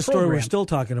lull as a program. That's a story we're still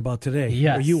talking about today.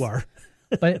 Yes. Or you are.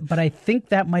 but I think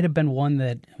that might have been one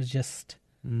that was just,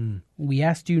 we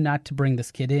asked you not to bring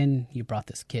this kid in. You brought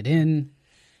this kid in.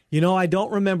 I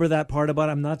don't remember that part about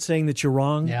it. I'm not saying that you're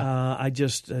wrong. Yeah. I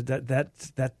just,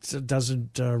 that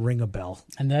doesn't ring a bell.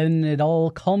 And then it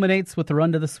all culminates with the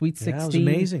run to the Sweet 16. Yeah, it was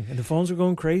amazing. And the phones were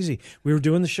going crazy. We were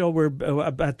doing the show where,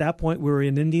 at that point, we were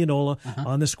in Indianola,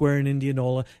 on the square in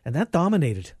Indianola, and that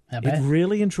dominated. It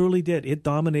really and truly did. It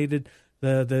dominated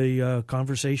the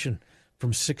conversation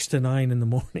from 6 to 9 in the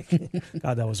morning.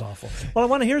 God, that was awful. Well, I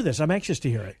want to hear this. I'm anxious to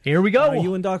hear it. Here we go.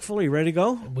 You and Doc Fuller, you ready to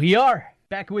go? We are.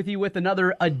 Back with you with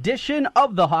another edition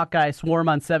of the Hawkeye Swarm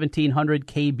on 1700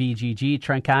 KBGG.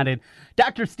 Trent Condon,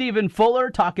 Dr. Stephen Fuller,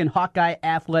 talking Hawkeye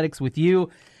athletics with you.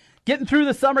 Getting through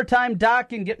the summertime,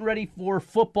 Doc, and getting ready for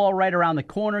football right around the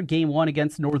corner. Game 1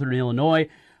 against Northern Illinois.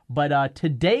 But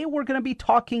today we're going to be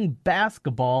talking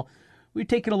basketball. We're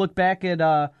taking a look back at,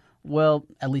 at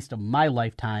least of my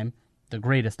lifetime, the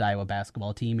greatest Iowa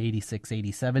basketball team,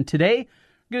 86-87. Today,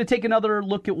 I'm going to take another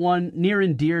look at one near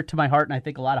and dear to my heart, and I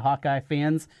think a lot of Hawkeye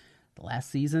fans, the last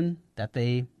season that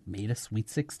they made a Sweet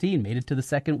 16, made it to the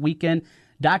second weekend.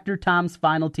 Dr. Tom's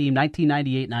final team,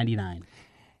 1998-99.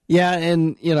 Yeah,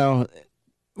 and,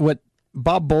 what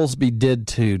Bob Bowlesby did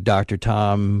to Dr.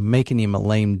 Tom, making him a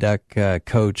lame duck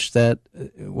coach,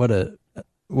 what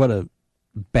a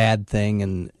bad thing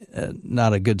and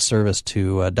not a good service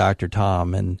to Dr.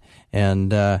 Tom.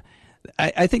 And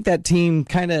I think that team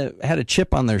kind of had a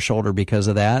chip on their shoulder because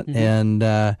of that. And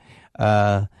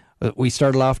we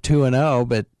started off 2-0,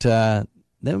 but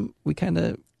then we kind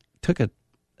of took a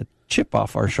chip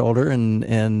off our shoulder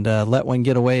and let one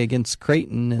get away against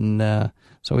Creighton. And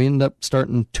so we ended up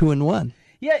starting 2-1.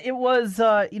 Yeah, it was,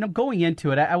 going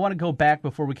into it, I want to go back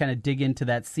before we kind of dig into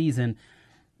that season.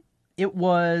 It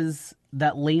was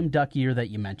that lame duck year that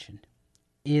you mentioned.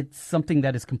 It's something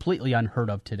that is completely unheard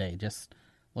of today, just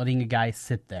letting a guy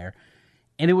sit there.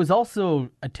 And it was also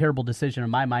a terrible decision in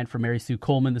my mind for Mary Sue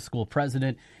Coleman, the school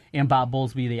president, and Bob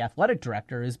Bowlesby, the athletic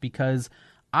director, is because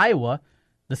Iowa,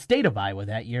 the state of Iowa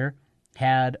that year,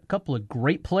 had a couple of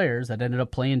great players that ended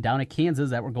up playing down at Kansas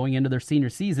that were going into their senior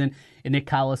season, in Nick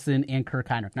Collison and Kirk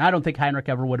Heinrich. Now, I don't think Heinrich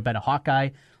ever would have been a Hawkeye,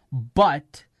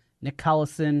 but Nick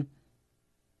Collison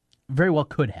very well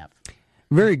could have.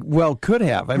 Very well could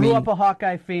have. Grew up a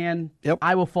Hawkeye fan. Yep.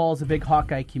 Iowa Falls, a big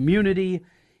Hawkeye community.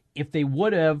 If they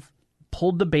would have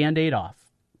pulled the Band-Aid off,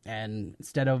 and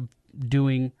instead of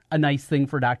doing a nice thing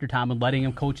for Dr. Tom and letting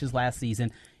him coach his last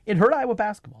season, it hurt Iowa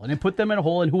basketball, and it put them in a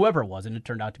hole, and whoever it was, and it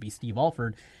turned out to be Steve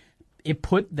Alford, it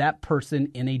put that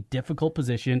person in a difficult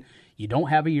position. You don't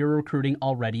have a year of recruiting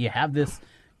already. You have this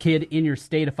kid in your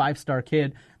state, a 5-star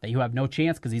kid, that you have no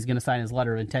chance because he's going to sign his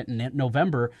letter of intent in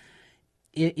November.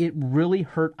 It really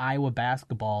hurt Iowa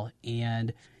basketball,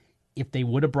 and if they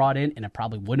would have brought in, and it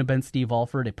probably wouldn't have been Steve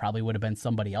Alford, it probably would have been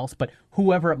somebody else, but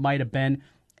whoever it might have been,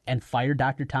 and fired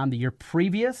Dr. Tom the year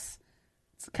previous,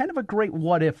 it's kind of a great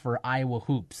what-if for Iowa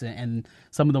hoops and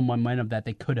some of the momentum that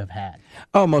they could have had.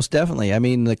 Oh, most definitely. I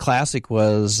mean, the classic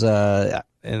was, and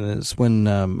it's when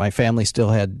my family still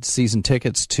had season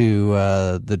tickets to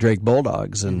the Drake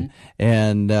Bulldogs, and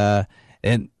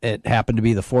and it happened to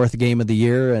be the 4th game of the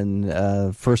year and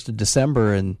 1st of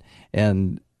December,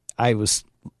 and I was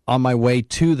on my way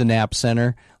to the Knapp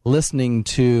Center listening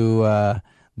to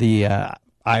the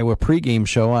Iowa pregame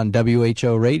show on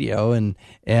WHO radio, and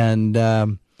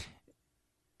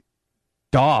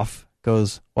Doff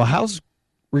goes, "Well, how's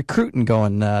recruiting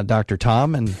going, Dr.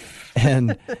 Tom?"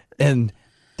 And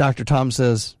Dr. Tom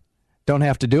says, "Don't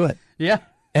have to do it." Yeah.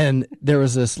 And there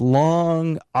was this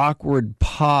long, awkward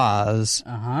pause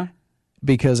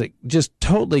because it just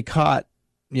totally caught,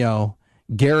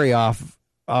 Gary off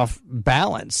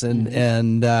balance,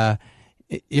 and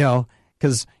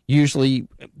because usually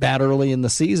that early in the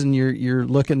season you're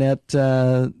looking at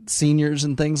seniors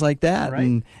and things like that,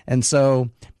 right. and so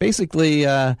basically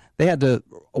they had to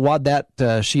wad that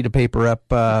sheet of paper up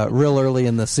real early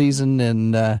in the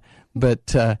season,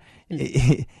 but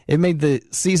it made the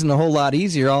season a whole lot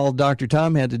easier. All Dr.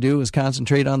 Tom had to do was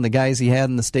concentrate on the guys he had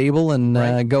in the stable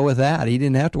and go with that. He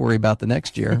didn't have to worry about the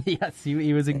next year. Yes,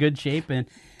 he was in good shape, and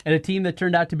a team that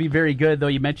turned out to be very good, though.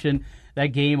 You mentioned that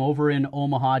game over in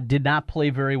Omaha, did not play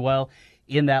very well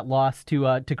in that loss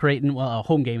to Creighton, a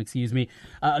home game,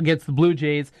 against the Blue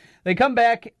Jays. They come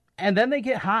back, and then they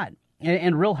get hot,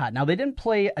 and real hot. Now, they didn't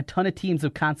play a ton of teams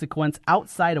of consequence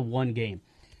outside of one game.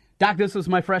 Doc, this was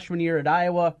my freshman year at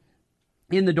Iowa,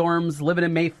 in the dorms, living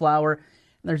in Mayflower, and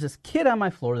there's this kid on my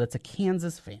floor that's a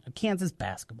Kansas fan, a Kansas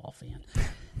basketball fan.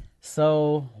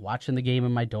 So, watching the game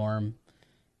in my dorm,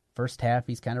 first half,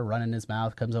 he's kind of running his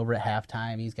mouth, comes over at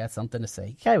halftime, he's got something to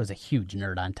say. The guy was a huge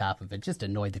nerd on top of it, just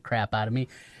annoyed the crap out of me.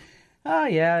 Oh,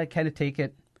 yeah, I kind of take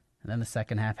it. And then the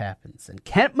second half happens, and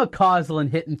Kent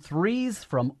McCausland hitting threes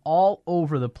from all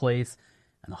over the place,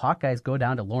 and the Hawkeyes go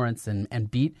down to Lawrence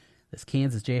and beat this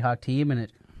Kansas Jayhawk team,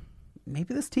 and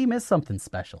maybe this team is something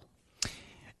special.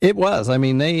 It was. I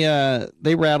mean,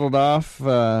 they rattled off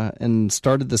and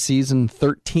started the season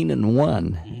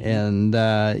 13-1, and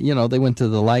they went to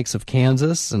the likes of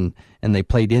Kansas, and they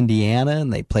played Indiana,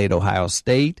 and they played Ohio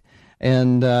State,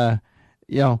 and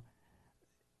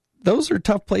those are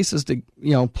tough places to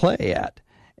play at.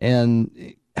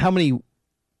 And how many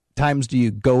times do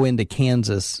you go into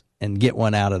Kansas and get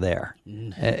one out of there,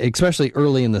 especially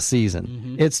early in the season?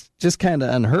 Mm-hmm. It's just kind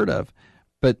of unheard of.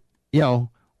 But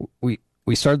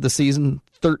we started the season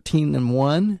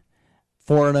 13-1,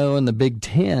 4-0 in the Big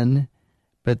Ten,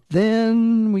 but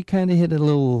then we kind of hit a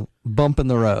little bump in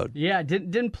the road. Yeah,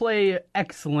 didn't play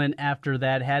excellent after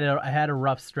that. Had a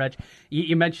rough stretch.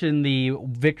 You mentioned the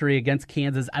victory against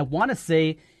Kansas. I want to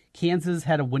say Kansas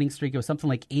had a winning streak. It was something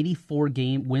like 84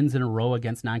 wins in a row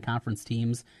against non-conference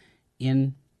teams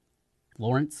in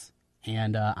Lawrence.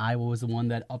 And Iowa was the one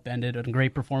that upended a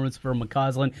great performance for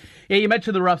McCausland. Yeah, you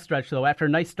mentioned the rough stretch, though. After a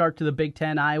nice start to the Big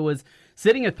Ten, Iowa's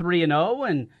sitting at 3-0,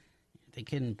 and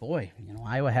thinking, boy,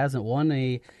 Iowa hasn't won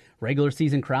a regular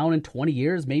season crown in 20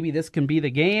 years. Maybe this can be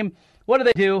the game. What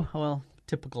do? Well,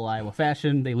 typical Iowa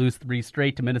fashion. They lose 3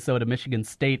 straight to Minnesota, Michigan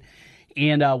State,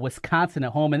 and Wisconsin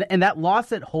at home. And that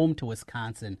loss at home to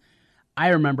Wisconsin, I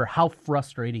remember how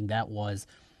frustrating that was.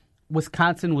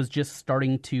 Wisconsin was just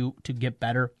starting to get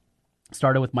better.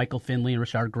 Started with Michael Finley and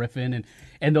Rashard Griffin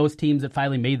and those teams that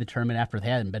finally made the tournament after they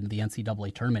hadn't been to the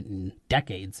NCAA tournament in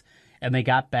decades. And they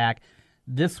got back.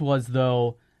 This was,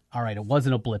 though, all right, it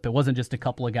wasn't a blip. It wasn't just a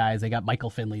couple of guys. They got Michael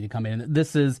Finley to come in.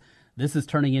 This is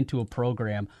turning into a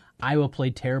program. Iowa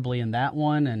played terribly in that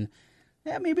one, and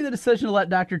maybe the decision to let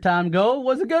Dr. Tom go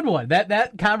was a good one.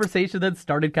 That conversation that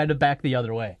started kind of back the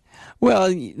other way. Well,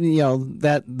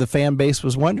 that the fan base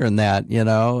was wondering that,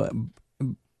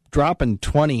 dropping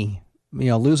 20,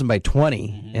 losing by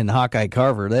 20 in Hawkeye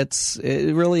Carver.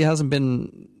 It really hasn't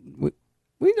been.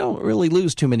 We don't really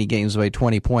lose too many games by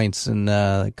 20 points in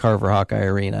Carver Hawkeye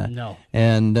Arena. No,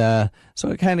 and so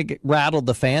it kind of rattled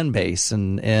the fan base.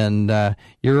 And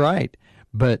you're right,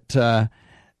 but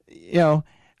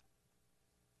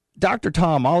Dr.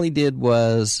 Tom, all he did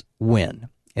was win.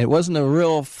 It wasn't a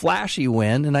real flashy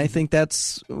win, and I think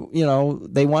that's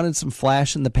they wanted some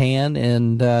flash in the pan,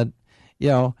 and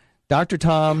Dr.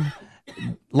 Tom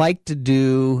liked to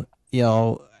do,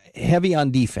 heavy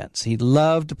on defense. He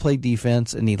loved to play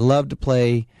defense, and he loved to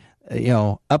play,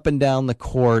 up and down the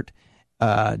court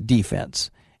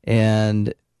defense.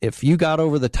 And if you got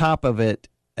over the top of it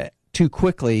too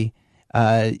quickly,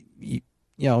 you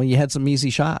had some easy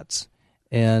shots.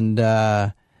 And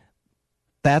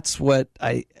that's what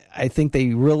I think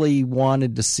they really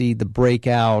wanted to see, the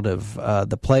breakout of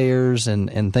the players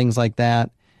and things like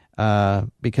that,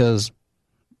 because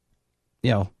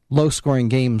low-scoring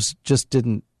games just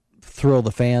didn't thrill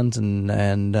the fans, and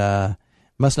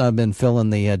must not have been filling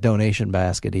the donation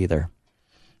basket either.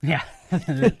 Yeah,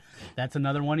 That's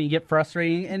another one you get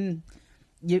frustrating. And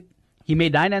he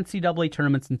made 9 NCAA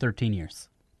tournaments in 13 years.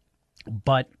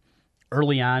 But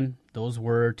early on, those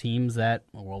were teams that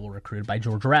were recruited by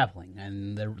George Raveling.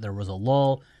 And there was a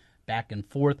lull back and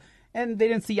forth. And they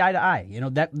didn't see eye to eye. You know,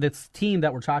 this team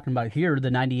that we're talking about here, the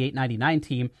 98-99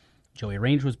 team, Joey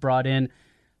Range was brought in.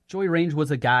 Joey Range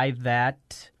was a guy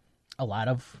that a lot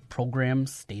of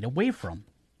programs stayed away from.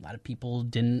 A lot of people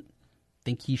didn't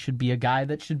think he should be a guy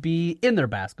that should be in their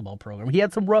basketball program. He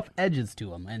had some rough edges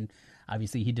to him, and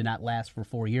obviously he did not last for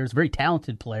 4 years. Very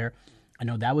talented player. I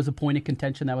know that was a point of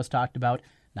contention that was talked about.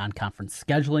 Non-conference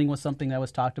scheduling was something that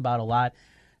was talked about a lot.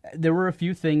 There were a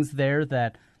few things there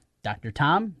that Dr.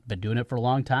 Tom, been doing it for a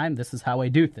long time. This is how I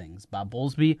do things. Bob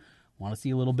Bowlesby, want to see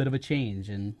a little bit of a change.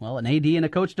 And, well, an AD and a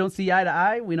coach don't see eye to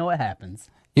eye. We know what happens.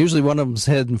 Usually one of them's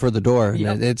heading for the door.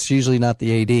 Yep. It's usually not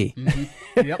the AD.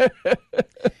 Mm-hmm. Yep.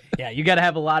 Yeah, you got to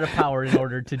have a lot of power in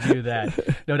order to do that.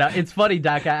 No doubt. It's funny,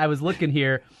 Doc. I was looking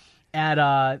here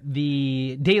at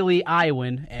the Daily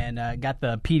Iowan and got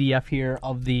the PDF here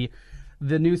of the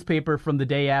newspaper from the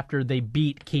day after they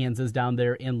beat Kansas down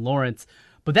there in Lawrence.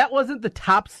 But that wasn't the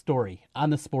top story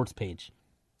on the sports page.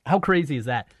 How crazy is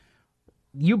that?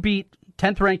 You beat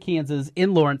 10th-ranked Kansas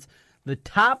in Lawrence. The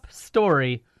top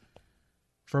story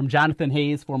from Jonathan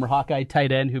Hayes, former Hawkeye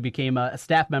tight end who became a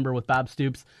staff member with Bob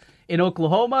Stoops in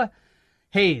Oklahoma.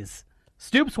 Hayes,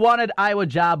 Stoops wanted Iowa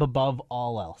job above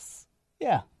all else.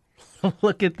 Yeah,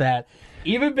 look at that.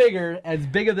 Even bigger, as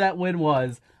big as that win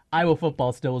was, Iowa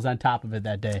football still was on top of it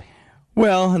that day.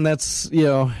 Well, and that's,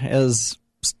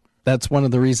 that's one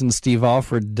of the reasons Steve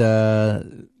Alford,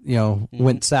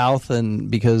 went south, and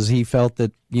because he felt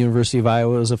that University of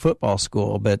Iowa was a football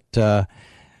school. But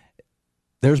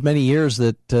there's many years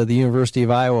that the University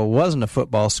of Iowa wasn't a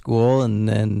football school,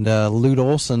 and Lute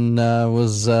Olson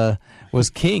was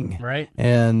king. Right.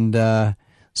 And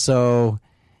so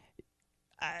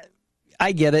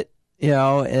I get it,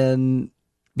 and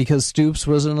because Stoops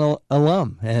was an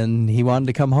alum and he wanted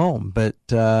to come home, but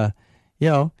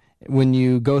when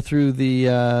you go through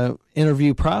the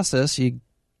interview process, you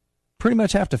pretty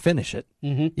much have to finish it.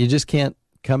 Mm-hmm. You just can't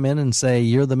come in and say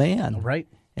you're the man. Right.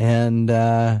 And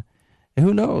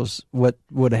who knows what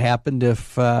would have happened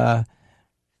if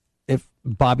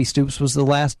Bobby Stoops was the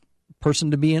last person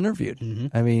to be interviewed.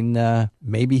 Mm-hmm. I mean,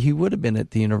 maybe he would have been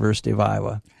at the University of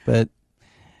Iowa, but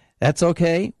that's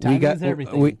okay. Time is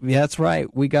everything. That's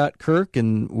right. We got Kirk,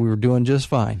 and we were doing just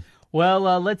fine.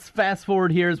 Well, let's fast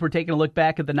forward here as we're taking a look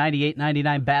back at the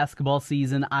 98-99 basketball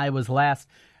season. Iowa's last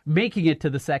making it to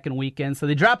the second weekend. So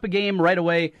they drop a game right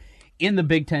away in the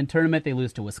Big Ten tournament. They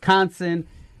lose to Wisconsin,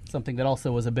 something that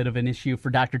also was a bit of an issue for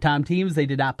Dr. Tom teams. They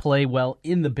did not play well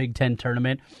in the Big Ten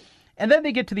tournament. And then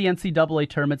they get to the NCAA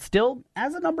tournament still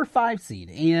as a number 5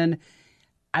 seed. And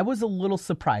I was a little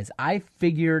surprised. I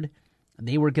figured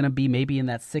they were going to be maybe in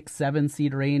that 6-7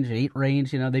 seed range, 8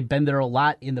 range. They've been there a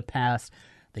lot in the past.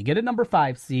 They get a number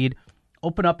 5 seed,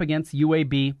 open up against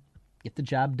UAB, get the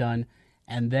job done,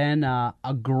 and then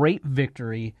a great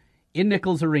victory in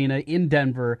Nichols Arena in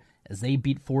Denver as they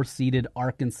beat 4-seeded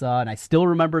Arkansas. And I still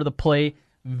remember the play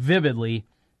vividly,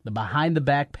 the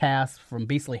behind-the-back pass from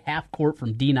basically half court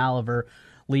from Dean Oliver,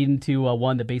 leading to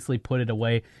one that basically put it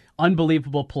away.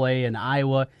 Unbelievable play, and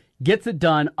Iowa gets it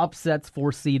done, upsets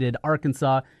 4-seeded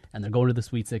Arkansas, and they're going to the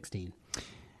Sweet 16.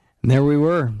 And there we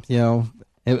were,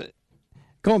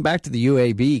 going back to the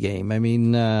UAB game, I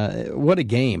mean, what a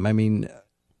game. I mean,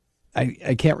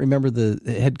 I can't remember the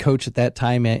head coach at that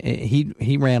time.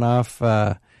 He ran off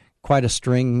quite a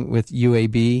string with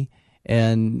UAB,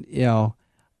 and,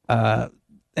 and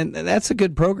that's a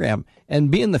good program.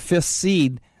 And being the 5th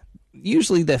seed,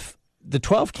 usually the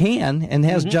 12 can and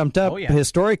has jumped up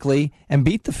historically and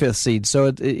beat the 5th seed.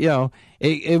 So,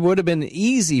 it would have been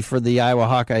easy for the Iowa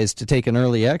Hawkeyes to take an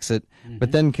early exit,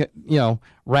 but then,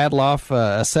 rattle off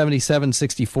a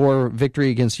 77-64 victory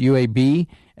against UAB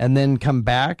and then come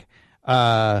back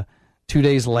 2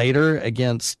 days later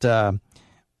against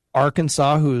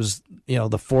Arkansas, who's,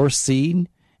 the 4th seed,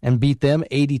 and beat them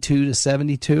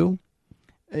 82-72.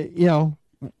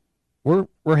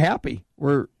 We're happy.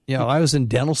 I was in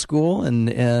dental school,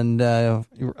 and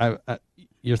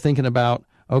you're thinking about,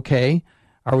 okay,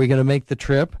 are we going to make the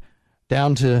trip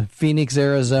down to Phoenix,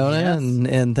 Arizona,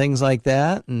 and things like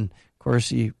that? And of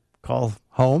course, you call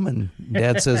home, and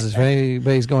Dad says, if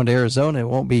anybody's going to Arizona, it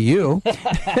won't be you.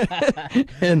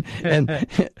 and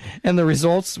the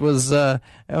results was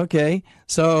okay.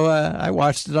 So I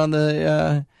watched it on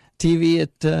the TV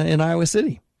in Iowa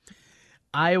City.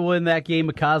 Iowa in that game,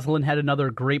 McCausland had another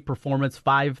great performance,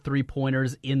 5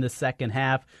 3-pointers in the second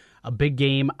half. A big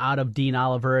game out of Dean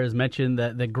Oliver, as mentioned,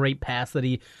 the great pass that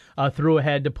he threw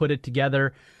ahead to put it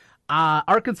together.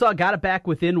 Arkansas got it back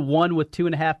within one with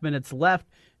 2.5 minutes left.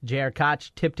 J.R.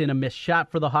 Koch tipped in a missed shot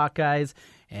for the Hawkeyes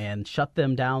and shut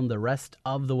them down the rest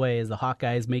of the way as the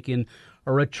Hawkeyes making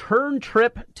a return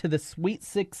trip to the Sweet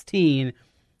 16,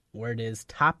 where it is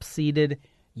top-seeded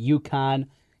UConn.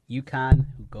 UConn,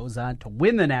 who goes on to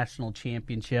win the national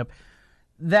championship.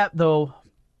 That, though,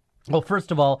 well,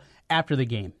 first of all, after the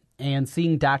game, and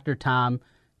seeing Dr. Tom,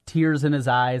 tears in his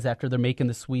eyes after they're making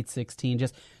the Sweet 16,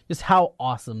 just how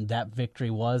awesome that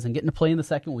victory was, and getting to play in the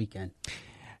second weekend.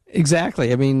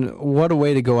 Exactly. I mean, what a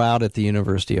way to go out at the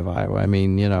University of Iowa. I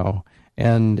mean,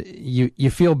 and you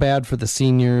feel bad for the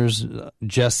seniors,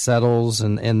 Jess Settles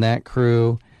and that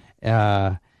crew,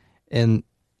 and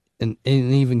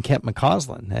even Kent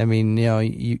McCausland. I mean,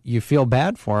 you feel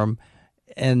bad for them,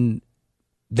 and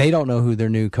they don't know who their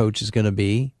new coach is going to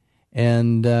be,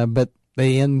 and but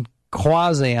they end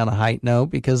quasi on a high note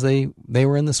because they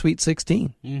were in the Sweet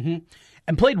 16. Mm-hmm.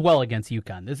 And played well against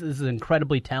UConn. This is an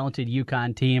incredibly talented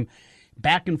UConn team,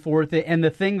 back and forth. And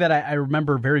the thing that I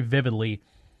remember very vividly,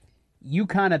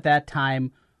 UConn at that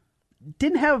time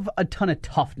didn't have a ton of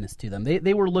toughness to them.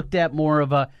 They were looked at more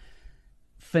of a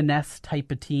finesse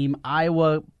type of team.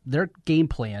 Iowa, their game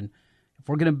plan, if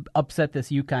we're going to upset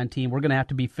this UConn team, we're going to have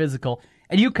to be physical.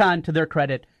 And UConn, to their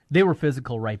credit, they were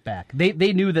physical right back.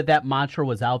 They knew that mantra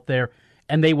was out there,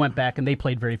 and they went back and they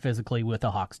played very physically with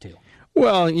the Hawks too.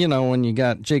 Well, when you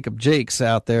got Jacob Jakes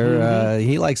out there,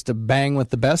 he likes to bang with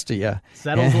the best of you.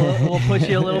 Settles will push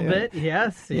you a little bit,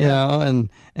 yes. Yeah.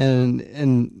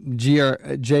 And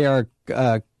J.R.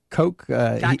 Koch,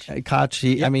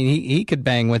 I mean, he could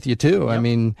bang with you too. Yep. I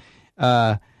mean,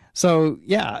 so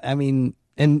yeah, I mean,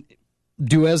 and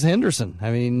Duez Henderson.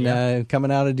 I mean,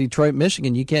 coming out of Detroit,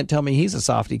 Michigan, you can't tell me he's a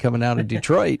softie coming out of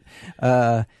Detroit.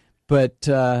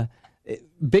 But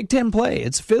Big Ten play,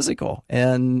 it's physical,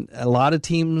 and a lot of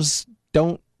teams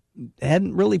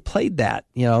hadn't really played that.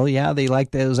 They like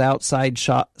those outside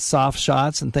soft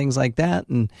shots and things like that.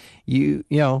 And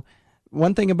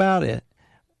one thing about it,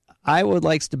 Iowa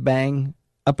likes to bang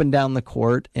up and down the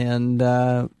court, and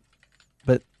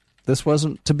but this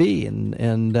wasn't to be,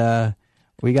 and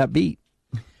we got beat.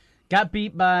 Got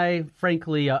beat by,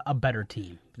 frankly, a better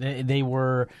team. They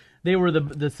were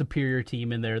the superior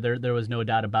team in there. There was no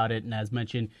doubt about it. And as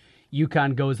mentioned,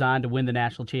 UConn goes on to win the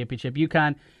national championship.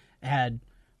 UConn had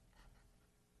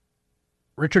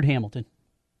Richard Hamilton,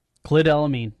 Khalid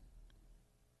El-Amin,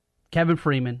 Kevin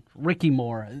Freeman, Ricky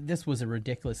Moore. This was a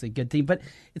ridiculously good team, but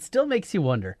it still makes you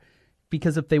wonder,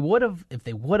 because if they would have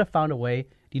found a way,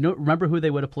 do you remember who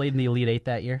they would have played in the Elite Eight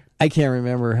that year? I can't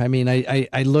remember. I mean,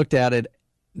 I looked at it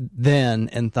then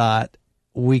and thought,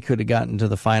 we could have gotten to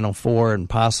the Final Four and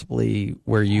possibly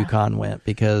where UConn went,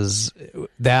 because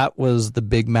that was the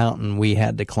big mountain we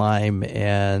had to climb.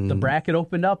 And the bracket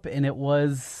opened up, and it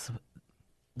was,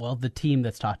 the team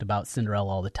that's talked about Cinderella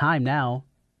all the time now,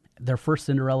 their first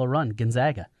Cinderella run,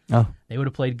 Gonzaga. Oh. They would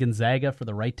have played Gonzaga for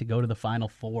the right to go to the Final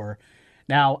Four.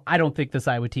 Now, I don't think this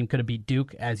Iowa team could have beat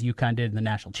Duke as UConn did in the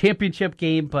national championship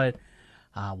game, but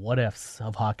what ifs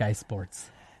of Hawkeye sports.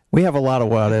 We have a lot of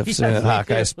what-ifs in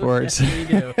Hawkeye sports.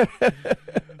 Yes,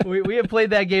 we do. we have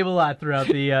played that game a lot throughout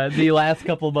the last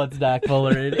couple of months, Doc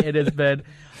Fuller. It has been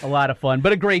a lot of fun,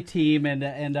 but a great team,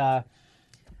 and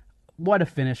what a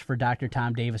finish for Dr.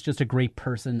 Tom Davis. Just a great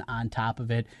person on top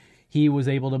of it. He was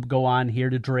able to go on here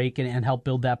to Drake and help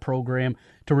build that program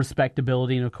to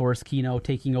respectability, and, of course, Keno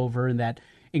taking over in that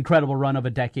incredible run of a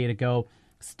decade ago.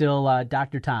 Still,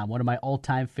 Dr. Tom, one of my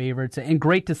all-time favorites, and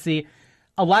great to see.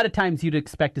 A lot of times you'd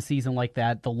expect a season like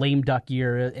that, the lame duck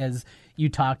year, as you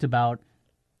talked about,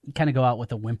 you kind of go out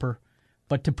with a whimper.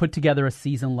 But to put together a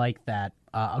season like that,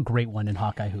 a great one in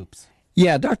Hawkeye hoops.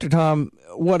 Yeah, Dr. Tom,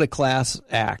 what a class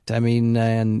act. I mean,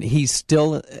 and he's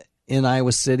still in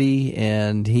Iowa City,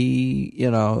 and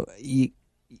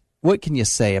what can you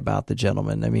say about the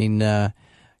gentleman? I mean,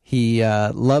 he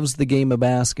loves the game of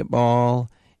basketball,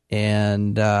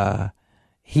 and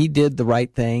he did the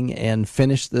right thing and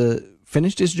finished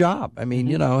his job. I mean,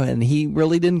 and he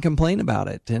really didn't complain about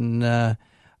it. And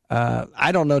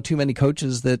I don't know too many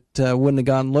coaches that wouldn't have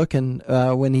gone looking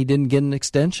when he didn't get an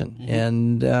extension. Mm-hmm.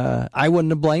 And I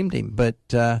wouldn't have blamed him, but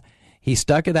he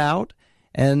stuck it out.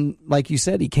 And like you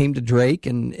said, he came to Drake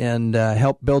and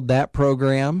helped build that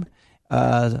program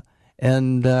and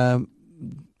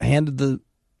handed the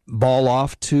ball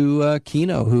off to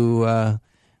Keno, who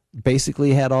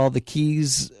basically had all the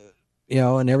keys,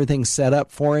 and everything set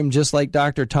up for him, just like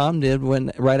Dr. Tom did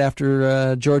right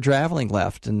after George Raveling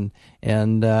left, and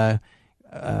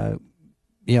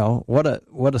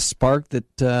what a spark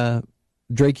that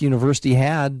Drake University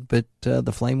had, but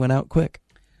the flame went out quick.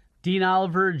 Dean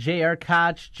Oliver, J.R.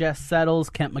 Koch, Jess Settles,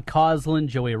 Kent McCausland,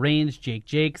 Joey Raines, Jake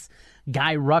Jakes,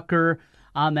 Guy Rucker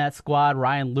on that squad,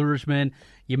 Ryan Luersman.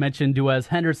 You mentioned Duez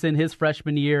Henderson, his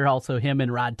freshman year, also him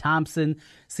and Rod Thompson.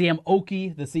 Sam Oakey,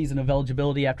 the season of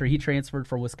eligibility after he transferred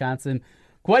from Wisconsin.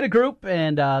 Quite a group,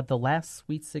 and the last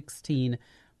Sweet 16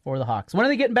 for the Hawks. When are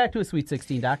they getting back to a Sweet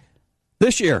 16, Doc?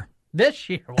 This year. This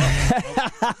year.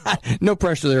 No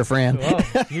pressure there, Fran.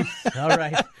 All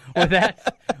right. With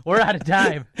that, we're out of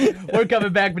time. We're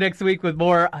coming back next week with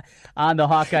more on the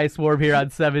Hawkeye Swarm here on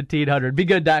 1700. Be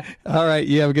good, Doc. All right.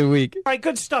 You have a good week. All right.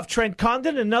 Good stuff, Trent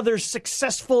Condon. Another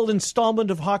successful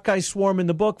installment of Hawkeye Swarm in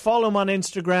the book. Follow him on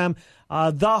Instagram.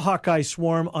 The Hawkeye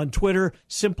Swarm on Twitter,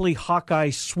 simply Hawkeye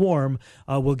Swarm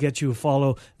will get you a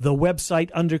follow. The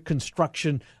website under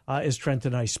construction as Trent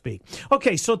and I speak.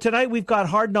 Okay, so tonight we've got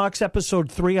Hard Knocks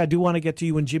Episode 3. I do want to get to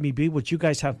you and Jimmy B, what you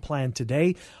guys have planned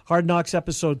today. Hard Knocks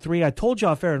Episode 3. I told you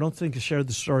off air, I don't think I shared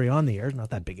the story on the air.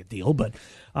 Not that big a deal, but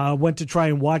went to try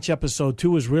and watch Episode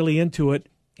 2, was really into it.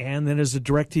 And then as a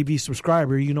DirecTV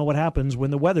subscriber, you know what happens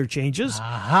when the weather changes.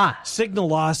 Signal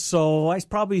loss, so I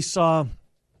probably saw...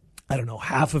 I don't know,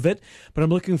 half of it, but I'm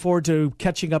looking forward to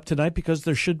catching up tonight because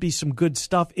there should be some good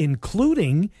stuff,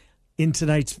 including in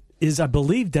tonight's, I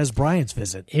believe, Des Bryant's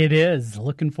visit. It is.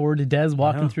 Looking forward to Des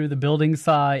walking through the building.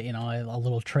 Saw, a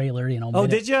little trailer,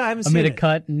 did you? I haven't seen it. Amid a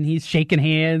cut, and he's shaking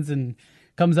hands and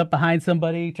comes up behind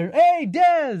somebody. Hey,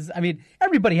 Des! I mean,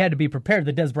 everybody had to be prepared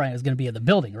that Des Bryant was going to be in the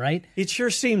building, right? It sure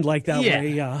seemed like that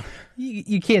way, yeah.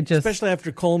 You can't just... Especially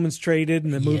after Coleman's traded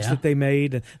and the moves that they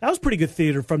made. And that was pretty good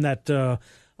theater from that...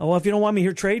 well, if you don't want me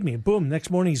here, trade me. Boom, next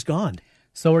morning he's gone.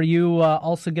 So are you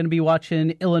also going to be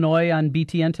watching Illinois on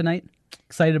BTN tonight?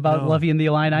 Excited about Lovey and the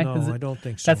Illini? No, I don't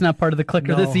think so. That's not part of the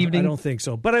clicker this evening? I don't think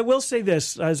so. But I will say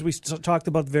this, as we talked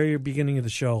about the very beginning of the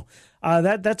show,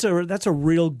 that's a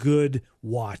real good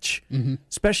watch,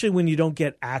 especially when you don't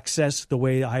get access the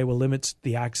way Iowa limits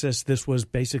the access. This was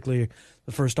basically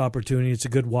the first opportunity. It's a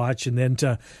good watch. And then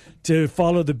to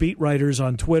follow the beat writers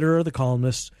on Twitter, the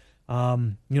columnists,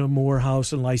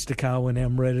 Morehouse and Leistokow and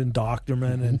Emmerich and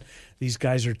Doctorman, and these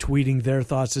guys are tweeting their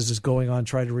thoughts as it's going on.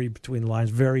 Try to read between the lines.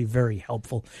 Very, very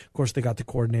helpful. Of course, they got the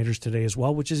coordinators today as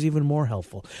well, which is even more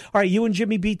helpful. All right, you and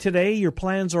Jimmy B today, your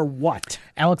plans are what?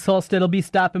 Alex Halstead will be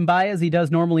stopping by as he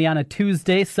does normally on a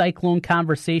Tuesday. Cyclone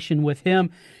conversation with him.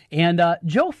 And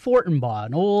Joe Fortenbaugh,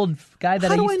 an old guy that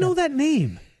How do I know that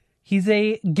name? He's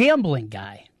a gambling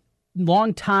guy.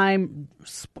 Long time,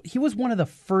 he was one of the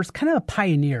first, kind of a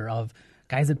pioneer of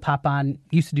guys that pop on,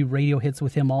 used to do radio hits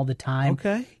with him all the time.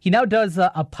 Okay. He now does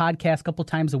a podcast a couple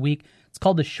times a week. It's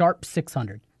called The Sharp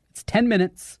 600. It's 10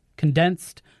 minutes,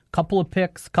 condensed, couple of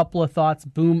picks, couple of thoughts,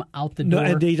 boom, out the door.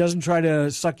 No, and he doesn't try to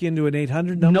suck you into an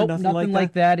 800 number? Nope, nothing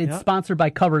like that. It's sponsored by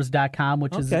Covers.com,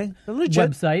 which is a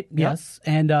website, yes,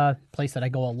 and a place that I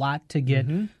go a lot to get,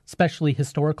 especially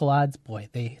historical odds. Boy,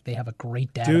 they have a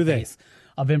great database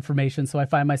of information, so I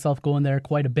find myself going there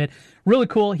quite a bit. Really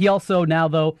cool. He also now,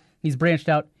 though, he's branched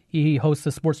out. He hosts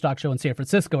a sports talk show in San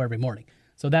Francisco every morning.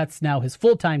 So that's now his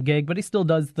full-time gig, but he still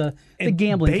does the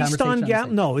gambling based conversation. On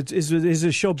gambling? No, is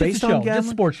his show based on gambling? Just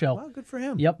a sports show. Wow, good for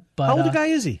him. Yep. But, how old a guy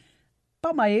is he?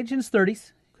 About my age, in his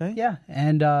 30s. Okay. Yeah,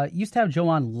 and used to have Joe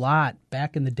on a lot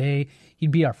back in the day.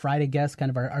 He'd be our Friday guest, kind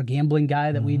of our gambling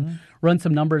guy that we'd run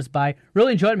some numbers by.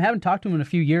 Really enjoyed him. Haven't talked to him in a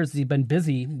few years. He's been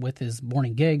busy with his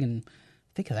morning gig, and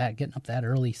think of that, getting up that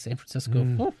early, San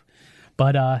Francisco.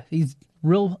 But he's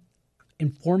real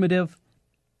informative,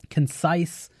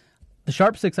 concise. The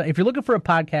Sharp 600, if you're looking for a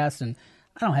podcast, and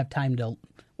I don't have time to,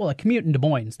 a commute in Des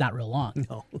Moines is not real long.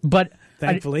 No. But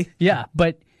thankfully.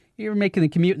 But you're making the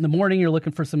commute in the morning, you're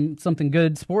looking for something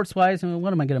good sports-wise, and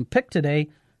what am I going to pick today?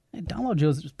 Download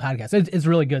Joe's podcast. It's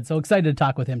really good. So excited to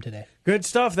talk with him today. Good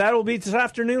stuff. That'll be this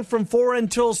afternoon from 4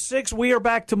 until 6. We are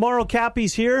back tomorrow.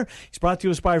 Cappy's here. He's brought to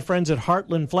us by our friends at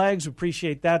Heartland Flags. We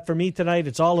appreciate that. For me tonight,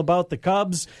 it's all about the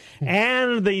Cubs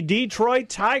and the Detroit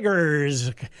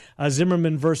Tigers.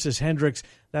 Zimmerman versus Hendricks.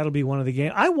 That'll be one of the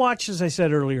games. I watched, as I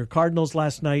said earlier, Cardinals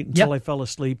last night until I fell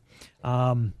asleep.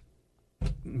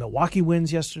 Milwaukee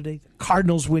wins yesterday.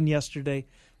 Cardinals win yesterday.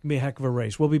 Be a heck of a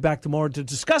race. We'll be back tomorrow to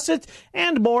discuss it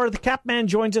and more. The Capman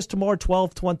joins us tomorrow,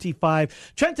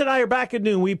 12:25. Trent and I are back at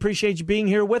noon. We appreciate you being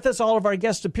here with us. All of our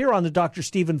guests appear on the Dr.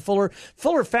 Stephen Fuller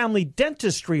Family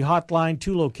Dentistry Hotline.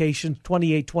 2 locations,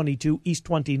 2822 East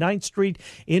 29th Street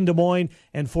in Des Moines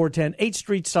and 410 8th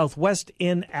Street Southwest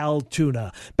in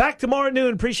Altoona. Back tomorrow at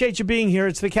noon. Appreciate you being here.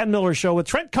 It's the Ken Miller Show with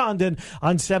Trent Condon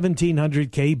on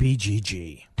 1700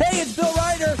 KBGG. Hey, it's Bill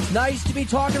Ryder. Nice to be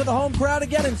talking to the home crowd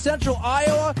again in central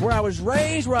Iowa, where I was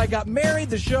raised, where I got married.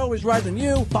 The show is Right Than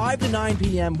You, 5 to 9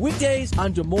 p.m. weekdays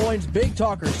on Des Moines Big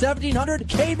Talker, 1700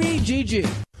 KBGG.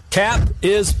 Cap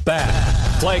is back.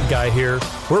 Flag Guy here.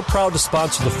 We're proud to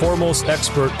sponsor the foremost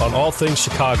expert on all things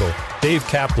Chicago, Dave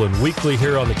Kaplan, weekly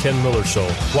here on the Ken Miller Show.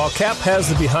 While Cap has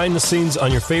the behind the scenes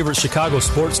on your favorite Chicago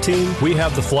sports team, we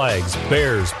have the flags,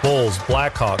 Bears, Bulls,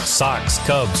 Blackhawks, Sox,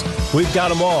 Cubs. We've got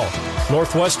them all.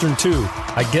 Northwestern too.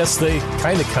 I guess they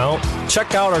kind of count.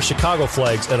 Check out our Chicago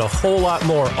flags and a whole lot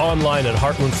more online at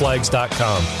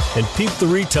heartlandflags.com. And peep the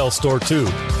retail store too.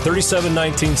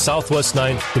 3719 Southwest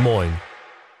 9th, Des Moines.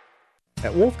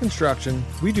 At Wolf Construction,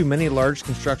 we do many large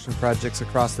construction projects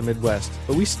across the Midwest,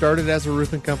 but we started as a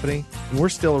roofing company, and we're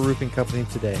still a roofing company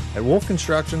today. At Wolf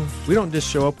Construction, we don't just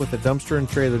show up with a dumpster and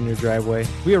trailer in your driveway.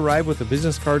 We arrive with a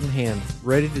business card in hand,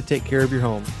 ready to take care of your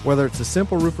home. Whether it's a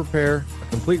simple roof repair, a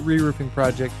complete re-roofing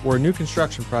project, or a new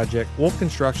construction project, Wolf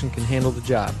Construction can handle the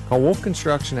job. Call Wolf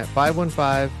Construction at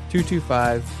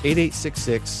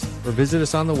 515-225-8866 or visit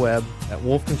us on the web at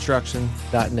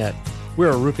wolfconstruction.net. We're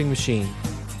a roofing machine.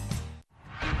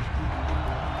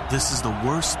 This is the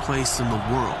worst place in the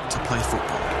world to play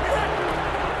football.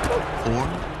 Or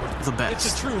the best.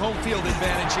 It's a true home field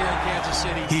advantage here in Kansas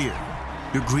City. Here,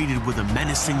 you're greeted with a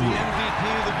menacing roar.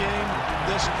 MVP of the game,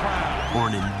 this crowd. Or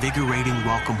an invigorating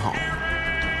welcome home.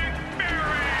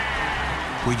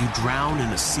 Where you drown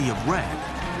in a sea of red.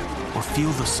 Or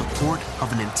feel the support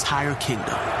of an entire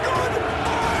kingdom.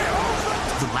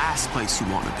 The last place you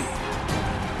want to be.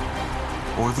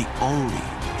 Or the only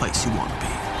place you want to be.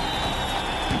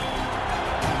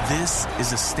 This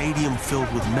is a stadium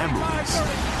filled with memories.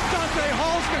 Dante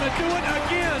Hall's going to do it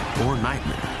again. Or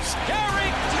nightmares.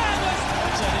 Derrick Thomas.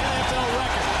 It's an NFL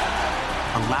record.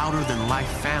 A louder-than-life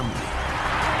family.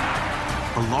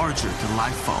 A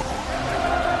larger-than-life foe.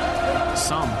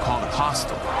 Some call it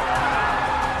hostile.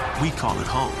 We call it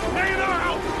home. Hang in our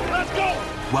house. Let's go.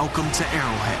 Welcome to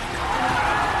Arrowhead.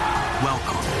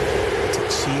 Welcome to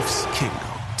Chiefs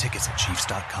Kingdom. Tickets at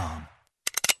Chiefs.com.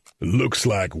 Looks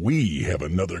like we have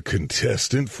another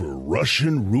contestant for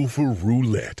Russian Roofer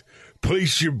Roulette.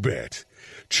 Place your bet.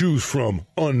 Choose from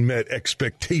unmet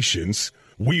expectations,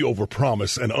 we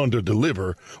overpromise and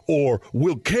underdeliver, or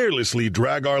we'll carelessly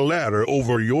drag our ladder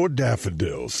over your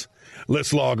daffodils.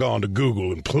 Let's log on to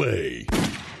Google and play.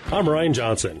 I'm Ryan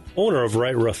Johnson, owner of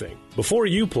Wright Roofing. Before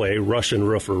you play Russian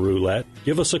Roofer Roulette,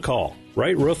 give us a call.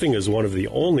 Wright Roofing is one of the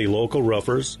only local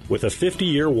roofers with a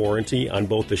 50-year warranty on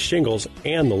both the shingles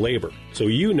and the labor. So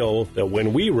you know that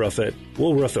when we roof it,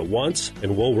 we'll roof it once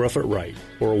and we'll roof it right.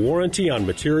 For a warranty on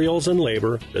materials and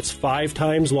labor that's 5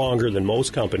 times longer than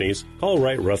most companies, call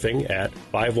Wright Roofing at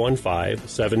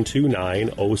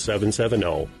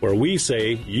 515-729-0770, where we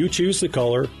say you choose the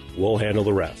color, we'll handle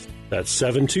the rest. That's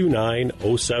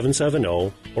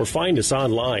 729-0770, or find us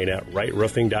online at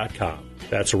wrightroofing.com.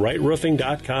 That's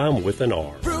wrightroofing.com with an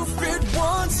R. Roof it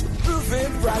once, roof it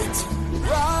right.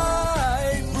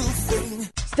 Right Roofing.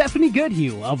 Stephanie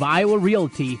Goodhue of Iowa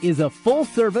Realty is a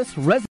full-service resident.